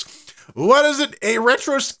 $10. What is it? A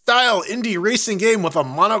retro-style indie racing game with a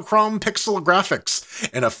monochrome pixel graphics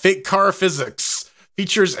and a fake car physics.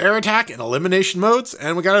 Features air attack and elimination modes,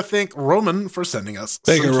 and we gotta thank Roman for sending us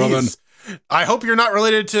Thank you, Roman. I hope you're not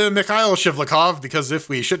related to Mikhail Shivlikov, because if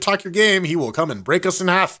we shit-talk your game, he will come and break us in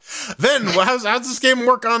half. Then, how's this game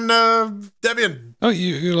work on Debian? Oh,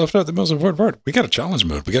 you left out the most important part. We got a challenge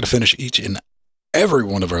mode. We got to finish each and every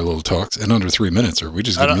one of our little talks in under 3 minutes, or we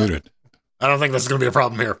just get muted. I don't think this is going to be a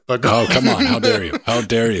problem here. But oh, come on. How dare you? How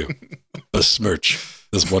dare you? The smirch.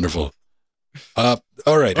 That's wonderful. All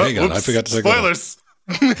right. Hang on. I forgot to say spoilers.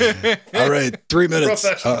 All right. 3 minutes.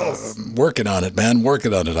 Working on it, man.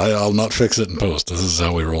 Working on it. I'll not fix it in post. This is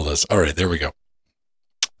how we roll this. All right. There we go.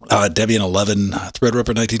 Debian 11,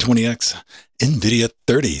 Threadripper 1920X, Nvidia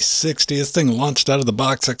 3060. This thing launched out of the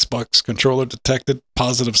box. Xbox controller detected,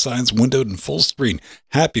 positive signs, windowed and full screen.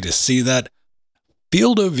 Happy to see that.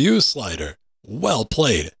 Field of view slider. Well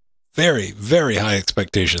played. Very, very high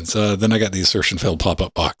expectations. Then I got the assertion failed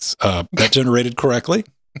pop-up box. That generated correctly.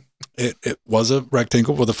 It was a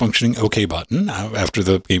rectangle with a functioning OK button after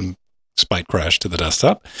the game spite crashed to the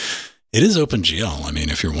desktop. It is OpenGL, I mean,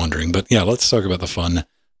 if you're wondering. But yeah, let's talk about the fun.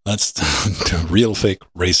 That's real fake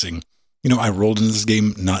racing. You know, I rolled into this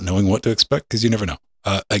game not knowing what to expect because you never know.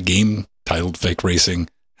 A game titled Fake Racing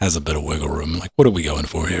has a bit of wiggle room. Like, what are we going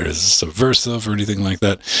for here? Is this subversive or anything like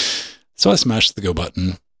that? So I smashed the go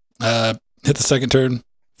button, hit the second turn,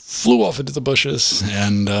 flew off into the bushes,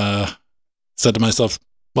 and said to myself,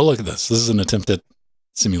 well, look at this. This is an attempt at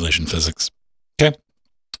simulation physics. Okay.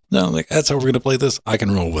 No, like, that's how we're going to play this. I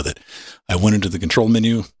can roll with it. I went into the control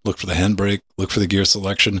menu, looked for the handbrake, looked for the gear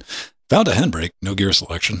selection, found a handbrake, no gear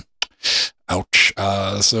selection. Ouch.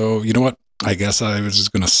 So, you know what? I guess I was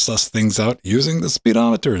just going to suss things out using the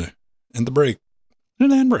speedometer and the brake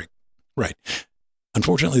and the handbrake. Right.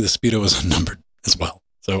 Unfortunately, the speedo is unnumbered as well.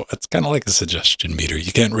 So it's kind of like a suggestion meter.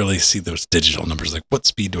 You can't really see those digital numbers. Like, what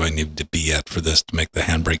speed do I need to be at for this to make the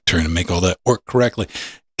handbrake turn and make all that work correctly?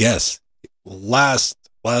 Guess.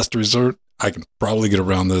 Last resort, I can probably get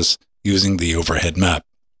around this using the overhead map.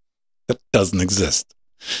 That doesn't exist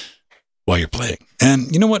while you're playing.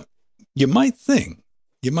 And you know what? You might think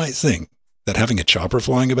that having a chopper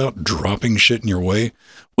flying about, dropping shit in your way,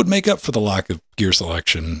 would make up for the lack of gear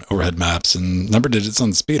selection, overhead maps, and number digits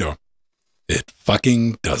on the speedo. It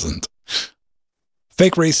fucking doesn't.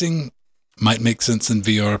 Fake racing might make sense in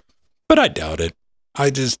VR, but I doubt it. I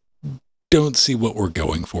just don't see what we're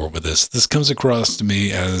going for with this. This comes across to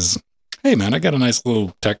me as, hey man, I got a nice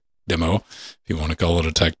little tech demo, if you want to call it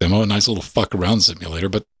a tech demo, a nice little fuck around simulator,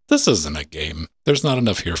 but this isn't a game. There's not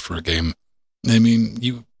enough here for a game. I mean,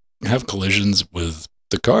 you have collisions with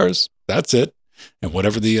the cars, that's it, and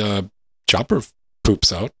whatever the chopper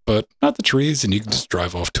poops out, but not the trees, and you can just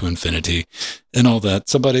drive off to infinity and all that.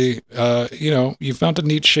 Somebody, you found a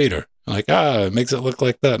neat shader. Like, it makes it look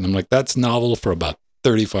like that. And I'm like, that's novel for about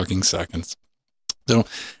 30 fucking seconds. So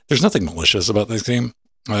there's nothing malicious about this game.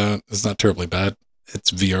 It's not terribly bad.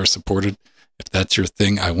 It's VR supported. If that's your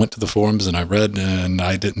thing, I went to the forums and I read, and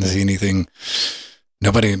I didn't see anything.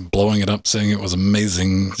 Nobody blowing it up saying it was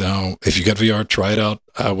amazing. So if you got VR, try it out.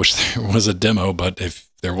 I wish there was a demo, but if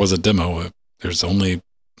there was a demo, there's only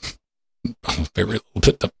a very little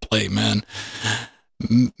bit to play, man.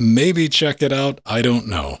 Maybe check it out. I don't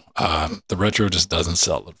know. The retro just doesn't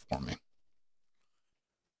sell it for me.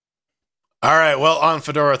 All right, well, on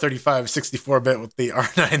Fedora 35 64-bit with the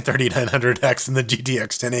R9 3900X and the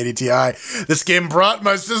GTX 1080 Ti, this game brought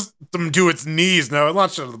my system to its knees. No, it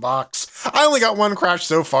launched out of the box. I only got one crash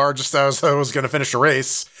so far, just as I was going to finish a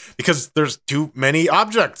race, because there's too many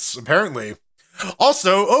objects, apparently.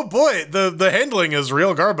 Also, oh boy, the handling is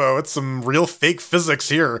real garbo. It's some real fake physics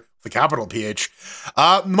here, the capital PH.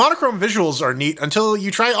 Monochrome visuals are neat until you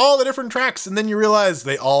try all the different tracks, and then you realize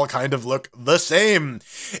they all kind of look the same.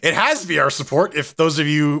 It has VR support for those of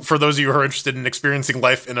you who are interested in experiencing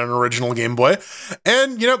life in an original Game Boy.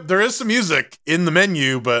 And, there is some music in the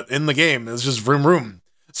menu, but in the game, it's just vroom vroom.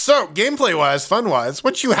 So, gameplay-wise, fun-wise,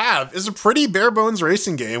 what you have is a pretty bare-bones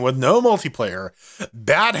racing game with no multiplayer,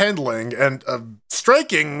 bad handling, and a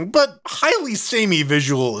striking but highly samey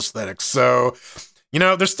visual aesthetics. So,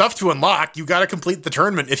 there's stuff to unlock. You got to complete the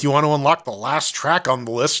tournament if you want to unlock the last track on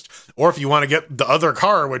the list, or if you want to get the other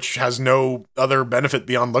car, which has no other benefit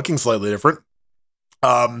beyond looking slightly different.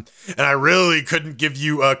 And I really couldn't give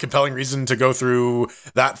you a compelling reason to go through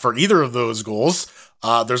that for either of those goals.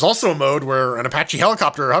 There's also a mode where an Apache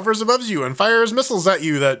helicopter hovers above you and fires missiles at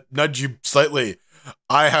you that nudge you slightly.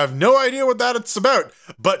 I have no idea what it's about,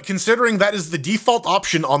 but considering that is the default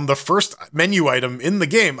option on the first menu item in the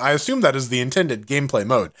game, I assume that is the intended gameplay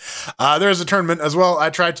mode. There's a tournament as well. I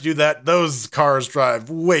tried to do that. Those cars drive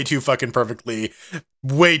way too fucking perfectly.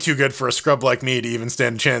 Way too good for a scrub like me to even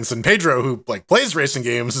stand a chance. And Pedro, who plays racing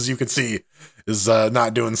games, as you can see, is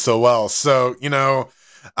not doing so well. So,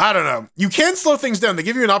 I don't know. You can slow things down. They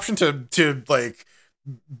give you an option to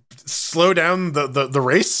slow down the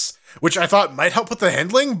race, which I thought might help with the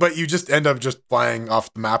handling, but you just end up just flying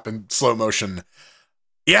off the map in slow motion.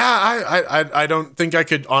 Yeah, I don't think I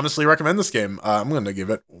could honestly recommend this game. I'm going to give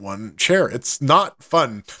it one chair. It's not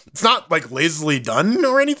fun. It's not lazily done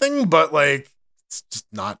or anything, but it's just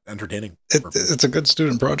not entertaining. It's a good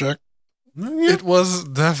student project. Yeah. It was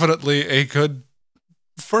definitely a good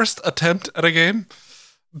first attempt at a game.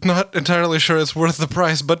 not entirely sure it's worth the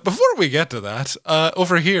price. But before we get to that,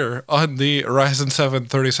 over here on the Ryzen 7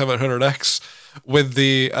 3700X with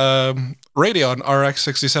the Radeon RX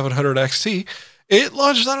 6700 XT, it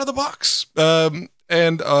launched out of the box.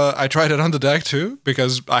 And I tried it on the deck too,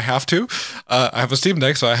 because I have to. I have a Steam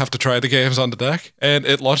Deck, so I have to try the games on the deck. And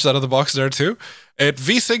it launched out of the box there too. It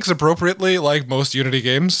V-Syncs appropriately, like most Unity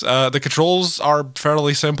games. The controls are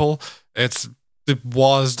fairly simple. It's the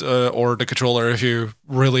WASD or the controller if you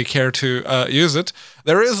really care to use it.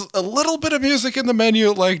 There is a little bit of music in the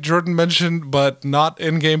menu, like Jordan mentioned, but not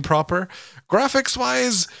in-game proper.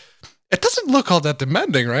 Graphics-wise, it doesn't look all that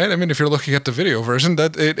demanding, right? I mean, if you're looking at the video version,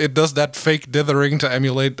 that it does that fake dithering to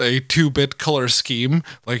emulate a 2-bit color scheme,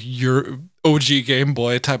 like your OG Game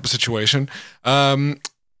Boy type of situation. And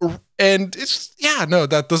it's,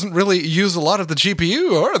 that doesn't really use a lot of the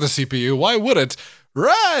GPU or the CPU. Why would it?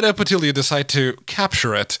 Right up until you decide to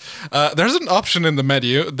capture it. There's an option in the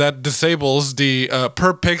menu that disables the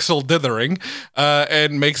per pixel dithering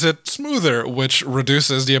and makes it smoother, which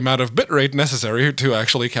reduces the amount of bitrate necessary to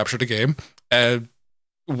actually capture the game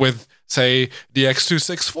with, say,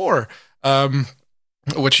 DX264.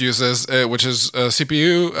 Which is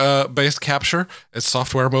CPU based capture. It's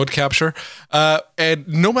software mode capture. And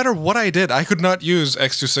no matter what I did, I could not use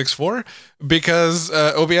X264 because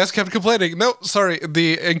OBS kept complaining. No, sorry,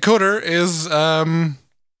 the encoder is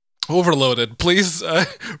overloaded. Please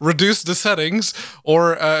reduce the settings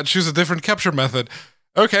or choose a different capture method.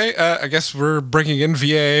 Okay, I guess we're bringing in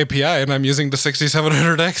VA API, and I'm using the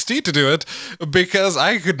 6700 XT to do it because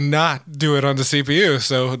I could not do it on the CPU.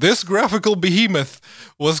 So this graphical behemoth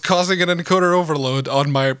was causing an encoder overload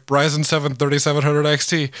on my Ryzen 7 3700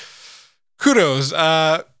 XT. Kudos.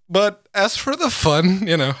 But as for the fun,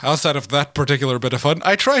 outside of that particular bit of fun,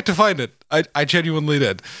 I tried to find it. I genuinely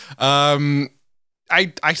did. I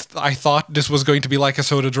thought this was going to be like a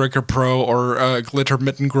Soda Drinker Pro or a Glitter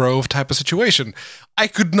Mitten Grove type of situation. I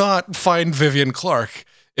could not find Vivian Clark.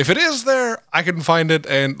 If it is there, I couldn't find it,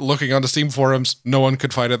 and looking on the Steam forums, no one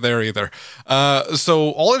could find it there either.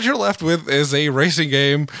 So all that you're left with is a racing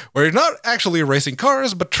game where you're not actually racing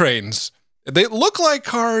cars, but trains. They look like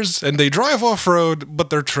cars, and they drive off-road, but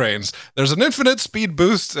they're trains. There's an infinite speed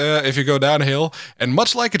boost if you go downhill, and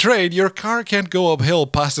much like a train, your car can't go uphill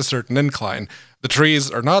past a certain incline. The trees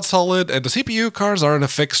are not solid, and the CPU cars are on a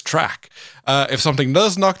fixed track. If something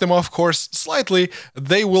does knock them off course slightly,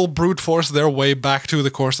 they will brute force their way back to the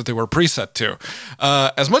course that they were preset to.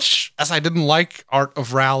 As much as I didn't like Art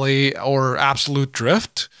of Rally or Absolute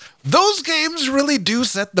Drift, those games really do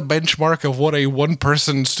set the benchmark of what a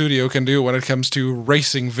one-person studio can do when it comes to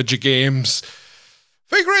racing video games.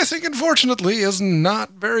 Fake racing, unfortunately, is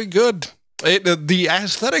not very good. The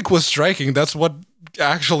aesthetic was striking. That's what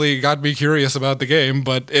actually got me curious about the game,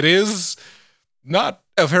 but it is not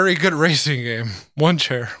a very good racing game. One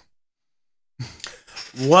chair.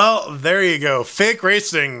 Well, there you go. Fake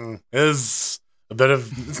racing is a bit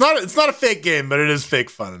of it's not a fake game, but it is fake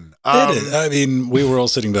fun. It is. I mean, we were all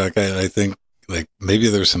sitting back. I think like maybe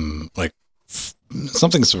there's some like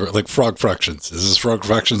something like Frog Fractions. Is this Frog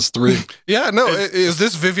Fractions 3? Yeah, no. Is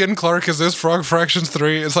this Vivian Clark? Is this Frog Fractions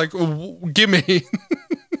 3? It's like, gimme.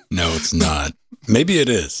 No, it's not. Maybe it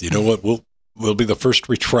is. You know what? We'll be the first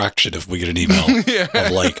retraction if we get an email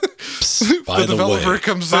of like, by the developer way,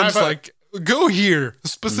 comes in, it's like, go here,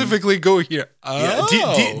 specifically go here.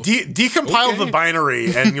 Decompile the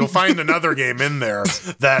binary, and you'll find another game in there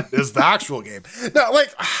that is the actual game. No,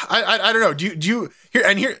 like I don't know. Do you here?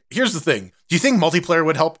 And here's the thing. Do you think multiplayer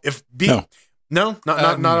would help? Not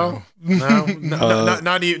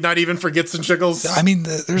even for Gits and Shiggles. I mean,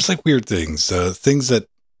 there's like weird things, things that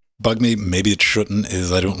bug me. Maybe it shouldn't.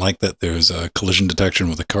 Is I don't like that there's a collision detection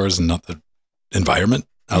with the cars and not the environment.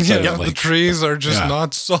 Outside of, like, the trees are just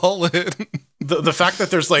not solid. The fact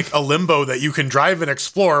that there's like a limbo that you can drive and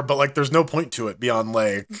explore, but like there's no point to it beyond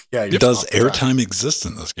like Does airtime exist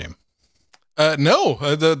in this game? No,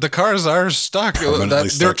 the cars are stuck.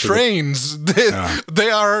 They're trains.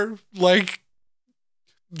 They are like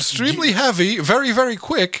extremely heavy, very, very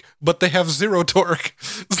quick, but they have zero torque.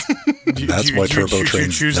 That's why Turbo Train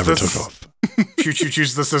never took off. You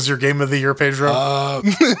choose this as your game of the year, Pedro?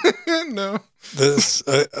 No. This,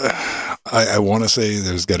 I want to say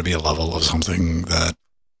there's got to be a level of something that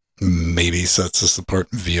maybe sets us apart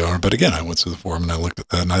in VR. But again, I went through the forum and I looked at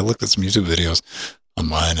that, and I looked at some YouTube videos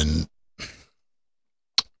online, and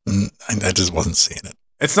I just wasn't seeing it.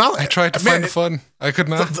 It's not. I tried to find the fun. I could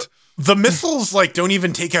not. The missiles like don't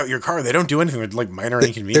even take out your car. They don't do anything with like minor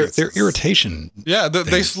inconveniences. They're irritation. Yeah,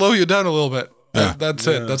 they slow you down a little bit. Yeah. That's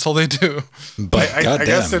it. That's all they do. But I goddamn,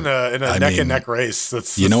 guess in a I neck mean, and neck race,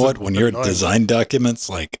 that's you know that's what? When your annoying. design documents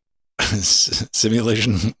like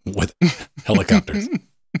simulation with helicopters.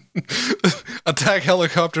 Attack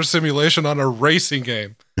helicopter simulation on a racing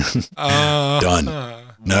game. Done.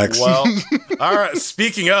 Next. Well, all right.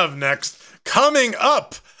 Speaking of next, coming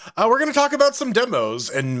up, we're going to talk about some demos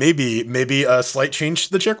and maybe a slight change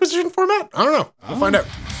to the chair acquisition format. I don't know. We'll find out.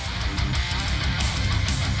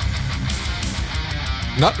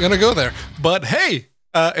 Not gonna go there. But hey,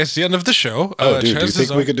 it's the end of the show. Dude, do you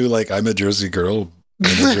think we could do like I'm a Jersey girl in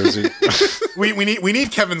a Jersey? We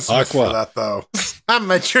need Kevin Smith Aqua. for that though.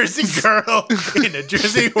 I'm a Jersey girl in a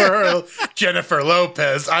Jersey world. Jennifer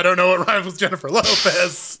Lopez. I don't know what rhymes with Jennifer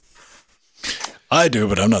Lopez. I do,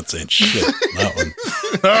 but I'm not saying shit. That one.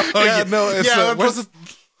 Where's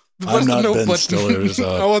I'm the not no Ben button? Stiller's.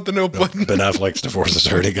 I want the no button. Ben Affleck's divorce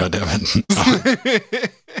attorney.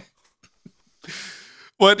 Goddammit.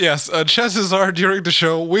 But yes, chances are during the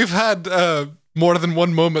show we've had more than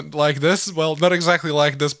one moment like this. Well, not exactly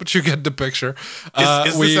like this, but you get the picture.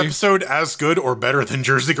 Is this episode as good or better than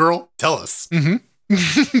Jersey Girl? Tell us.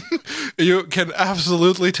 You can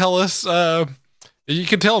absolutely tell us. You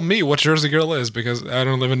can tell me what Jersey Girl is because I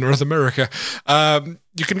don't live in North America.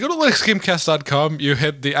 You can go to linuxgamecast.com. You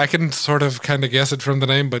hit I can sort of kind of guess it from the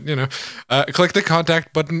name, but click the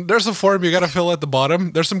contact button. There's a form you got to fill at the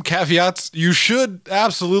bottom. There's some caveats you should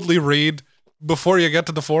absolutely read before you get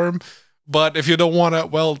to the form. But if you don't want to,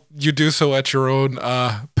 well, you do so at your own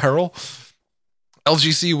peril.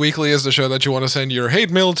 LGC Weekly is the show that you want to send your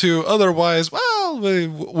hate mail to. Otherwise, well,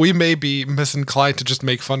 we may be misinclined to just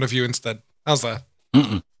make fun of you instead. How's that?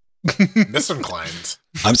 Misinclined.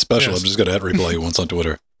 I'm special. Yes. I'm just going to reply you once on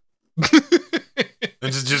Twitter.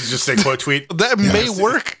 And just say quote tweet. That may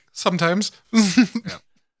work sometimes.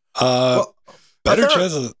 Better there-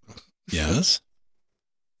 chance of... Yes?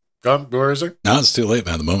 Where is it? No, it's too late,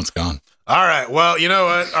 man. The moment's gone. All right. Well, you know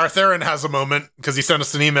what? Artherin has a moment because he sent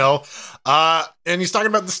us an email. And he's talking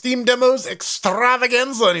about the Steam Demos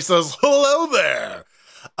extravaganza. And he says, hello there.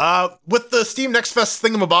 With the Steam Next Fest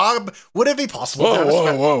thingamabob, would it be possible to have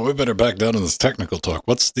a Whoa. We better back down on this technical talk.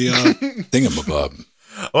 What's the thingamabob?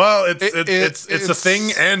 Well, it's a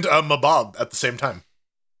thing and a mabob at the same time.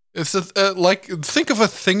 It's like, think of a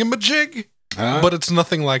thingamajig, but it's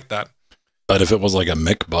nothing like that. But if it was like a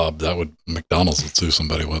McBob, McDonald's would sue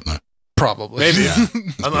somebody, wouldn't it? Probably. Maybe. Yeah.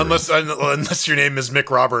 Unless your name is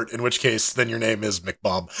Mick Robert, in which case then your name is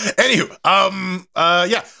McBob. Anywho,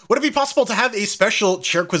 yeah. Would it be possible to have a special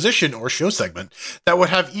chairquisition or show segment that would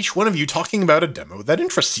have each one of you talking about a demo that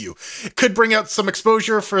interests you? It could bring out some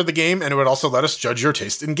exposure for the game, and it would also let us judge your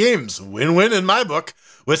taste in games. Win-win in my book,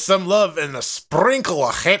 with some love and a sprinkle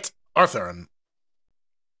of hate, Artherin.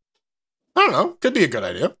 I don't know. Could be a good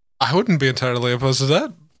idea. I wouldn't be entirely opposed to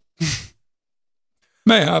that.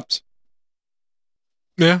 Mayhaps.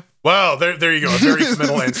 Yeah. Well, there you go. A very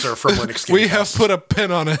committal answer from Linux Gamecast. We have put a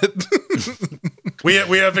pin on it. We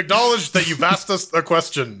have acknowledged that you've asked us a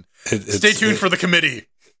question. Stay tuned for the committee.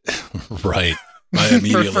 Right. I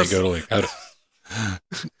immediately First- go to like, how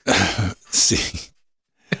to... See.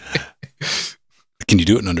 Can you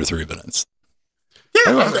do it in under 3 minutes?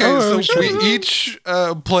 Yeah. Okay, so we each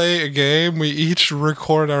play a game. We each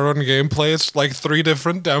record our own gameplay. It's like 3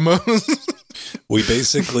 different demos. We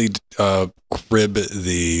basically crib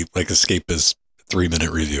the like escapist 3-minute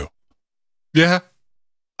review. Yeah.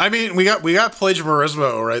 I mean, we got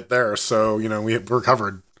plagiarismo right there, so we're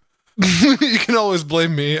covered. You can always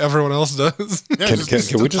blame me. Everyone else does. Yeah,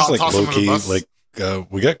 Can we just like toss them low under the key bus. like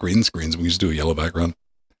we got green screens. We just do a yellow background.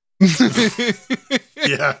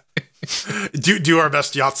 Yeah. Do our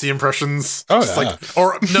best Yahtzee impressions. Oh, Just yeah.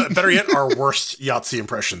 or no, better yet, our worst Yahtzee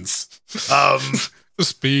impressions.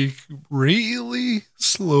 Speak really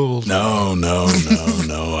slowly. No.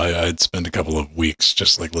 I'd spend a couple of weeks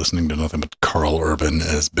just like listening to nothing but Carl Urban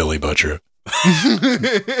as Billy Butcher.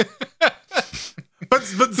 But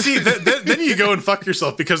see, then you go and fuck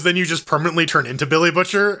yourself because then you just permanently turn into Billy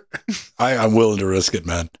Butcher. I'm willing to risk it,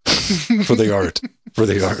 man. For the art. For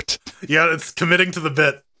the art. Yeah, it's committing to the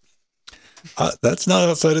bit. That's not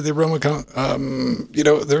outside of the realm of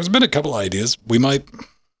there's been a couple ideas. We might,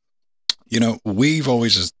 we've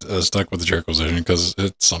always just stuck with the chair acquisition because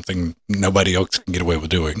it's something nobody else can get away with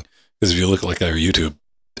doing. Because if you look at like our YouTube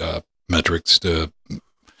metrics,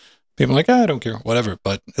 people are like, I don't care, whatever.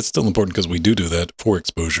 But it's still important because we do that for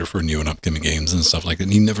exposure for new and upcoming games and stuff like that.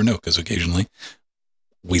 And you never know because occasionally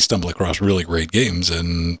we stumble across really great games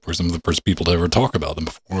and we're some of the first people to ever talk about them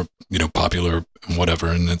before, popular and whatever.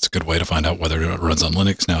 And it's a good way to find out whether it runs on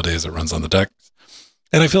Linux nowadays, it runs on the DEX.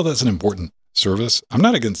 And I feel that's an important service. I'm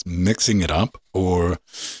not against mixing it up, or,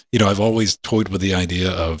 you know, I've always toyed with the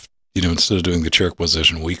idea of, you know, instead of doing the chair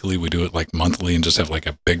acquisition weekly, we do it like monthly and just have like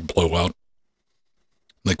a big blowout,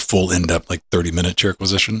 like full in-depth, like 30-minute chair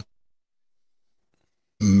acquisition.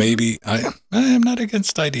 Maybe I am not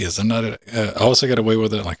against ideas. I'm not. I also get away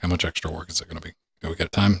with it. Like, how much extra work is it going to be? We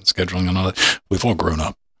got time, scheduling, and all that. We've all grown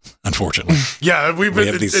up, unfortunately. Yeah, we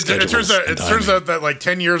have these it turns out that like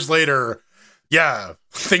 10 years later, yeah,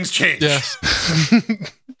 things change. Yes.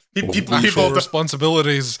 people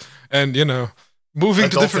responsibilities and, you know, moving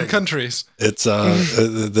to different countries. It's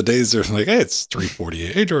the days are like, hey, it's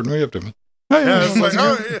 3:48. Hey, Jordan, we have to. Yeah, it's like,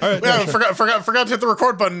 forgot to hit the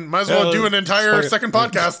record button. Might as well do an entire second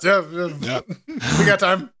podcast. Yeah, we got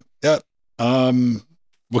time. Yeah,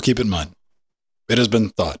 we'll keep it in mind. It has been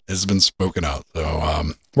thought. It has been spoken out.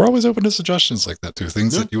 So we're always open to suggestions like that too.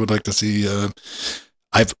 Things that you would like to see.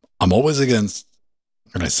 I'm always against,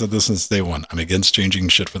 and I said this since day one. I'm against changing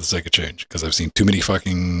shit for the sake of change, because I've seen too many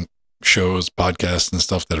fucking shows, podcasts, and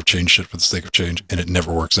stuff that have changed shit for the sake of change, and it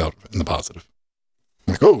never works out in the positive.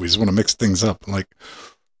 Like, oh, we just want to mix things up. I'm like,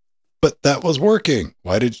 but that was working.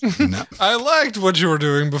 Why did you not? I liked what you were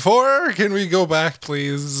doing before. Can we go back,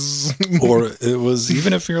 please? Or it was,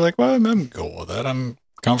 even if you're like, well, I'm cool with that. I'm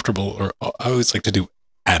comfortable. Or I always like to do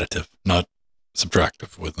additive, not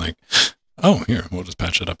subtractive, with like, oh, here, we'll just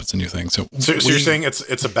patch it up. It's a new thing. So you're saying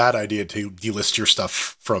it's a bad idea to delist your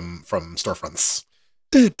stuff from storefronts?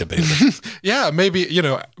 Debatable. Yeah, maybe, you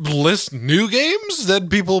know, list new games that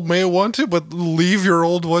people may want to, but leave your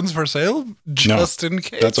old ones for sale just in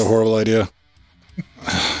case. That's a horrible idea.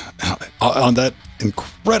 On that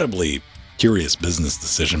incredibly curious business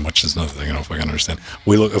decision, which is another thing I don't fucking understand.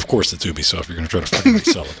 We look, of course, it's Ubisoft. You're going to try to fucking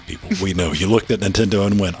resell it to people. We know. You looked at Nintendo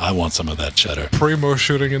and went, I want some of that cheddar. Primo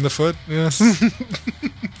shooting in the foot, yes.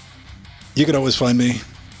 You can always find me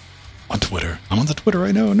on Twitter. I'm on the Twitter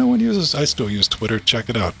right now. No one uses. I still use Twitter. Check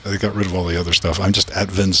it out. I got rid of all the other stuff. I'm just at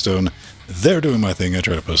Vinstone. They're doing my thing. I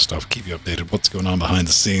try to post stuff, keep you updated. What's going on behind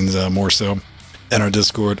the scenes, more so. And our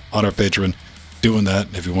Discord, on our Patreon, doing that.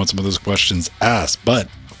 If you want some of those questions, ask. But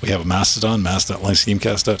we have a Mastodon,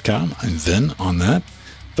 mass.livestreamcast.com. I'm Vin on that.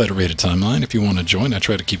 Federated Timeline. If you want to join, I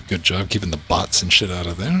try to keep a good job keeping the bots and shit out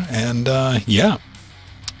of there. And yeah,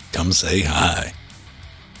 come say hi.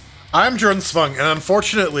 I'm Jordan Svung, and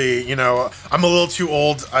unfortunately, you know, I'm a little too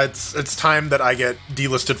old. It's time that I get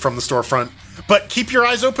delisted from the storefront. But keep your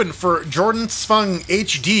eyes open for Jordan Svung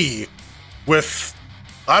HD with,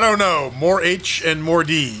 I don't know, more H and more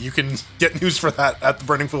D. You can get news for that at The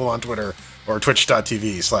Burning Fool on Twitter or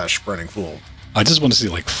twitch.tv/Burning Fool. I just want to see,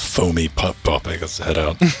 like, foamy popping his head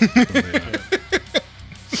out.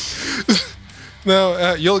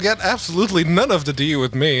 No, you'll get absolutely none of the D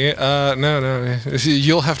with me. No.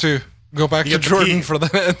 You'll have to go back to Jordan for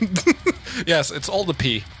that. Yes, it's all the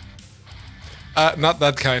P. Not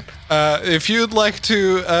that kind. If you'd like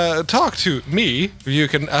to talk to me, you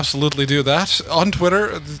can absolutely do that on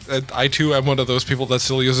Twitter. I, too, am one of those people that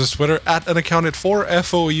still uses Twitter, at an account at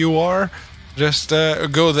FOUR. Just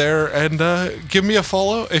go there and give me a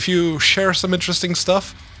follow. If you share some interesting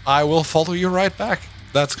stuff, I will follow you right back.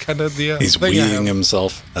 That's kind of the He's thing weeing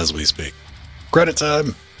himself as we speak. Credit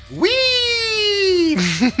time. Wee!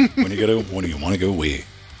 When do you want to go wee?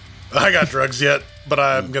 I got drugs yet, but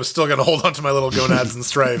I'm still gonna hold on to my little gonads and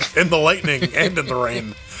strife in the lightning and in the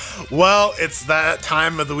rain. Well, it's that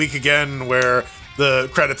time of the week again where the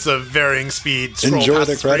credits of varying speed scroll Enjoy past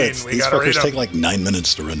the credits. These fuckers take like 9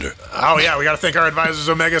 minutes to render. Oh yeah, we gotta thank our advisors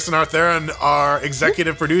Omegas and Arthur and our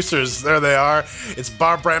executive producers. There they are. It's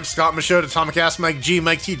Barb Bram, Scott Michaud, Atomic Ass, Mike G,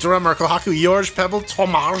 Mike T, Dora, Marco Haku, George, Pebble,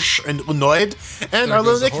 Tomasz, and Unoid, and our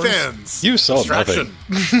little Nick fans. You saw nothing.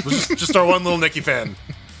 just our one little Nicky fan.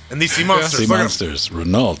 And these Sea Monsters. Sea Monsters,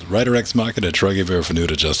 Ronald, Ryder X Machina, Truggy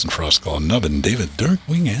Verifinuta, Justin Frostclaw, Nubbin, David,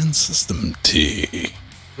 Darkwing, and System T.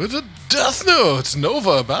 With the Death Notes,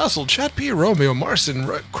 Nova, Basil, Chat P, Romeo, Marcin,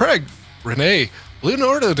 Craig, Renee,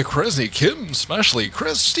 Leonardo, DeCresney, Kim, Smashley,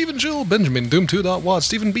 Chris, Stephen Jill, Benjamin, Doom 2.Watt,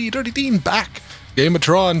 Stephen B, Dirty Dean, Back,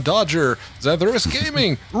 Gamatron, Dodger, Zatharus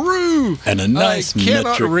Gaming, Rue. And a nice I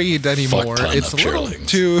cannot read anymore. It's a little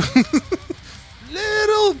too...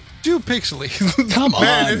 little too pixely. Come on.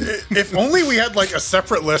 Man, if only we had like a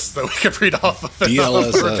separate list that we could read off of.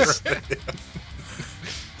 DLSS.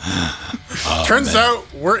 Turns out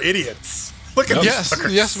we're idiots. Look at these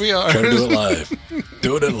fuckers. Yes, we are. Try to do it live.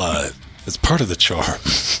 Doing it live. It's part of the charm.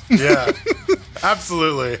 Yeah,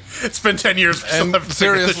 absolutely. It's been 10 years. And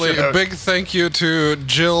seriously, a big thank you to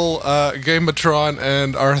Jill, Gamatron,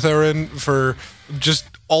 and Artherin for just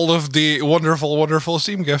all of the wonderful, wonderful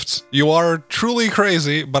Steam gifts. You are truly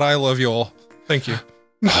crazy, but I love you all. Thank you.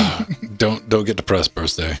 Don't get depressed,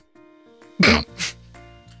 birthday. Don't.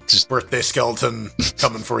 Just birthday skeleton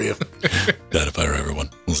coming for you. That if I were everyone.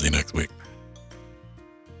 We'll see you next week.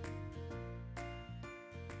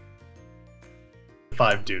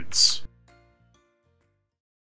 5 dudes.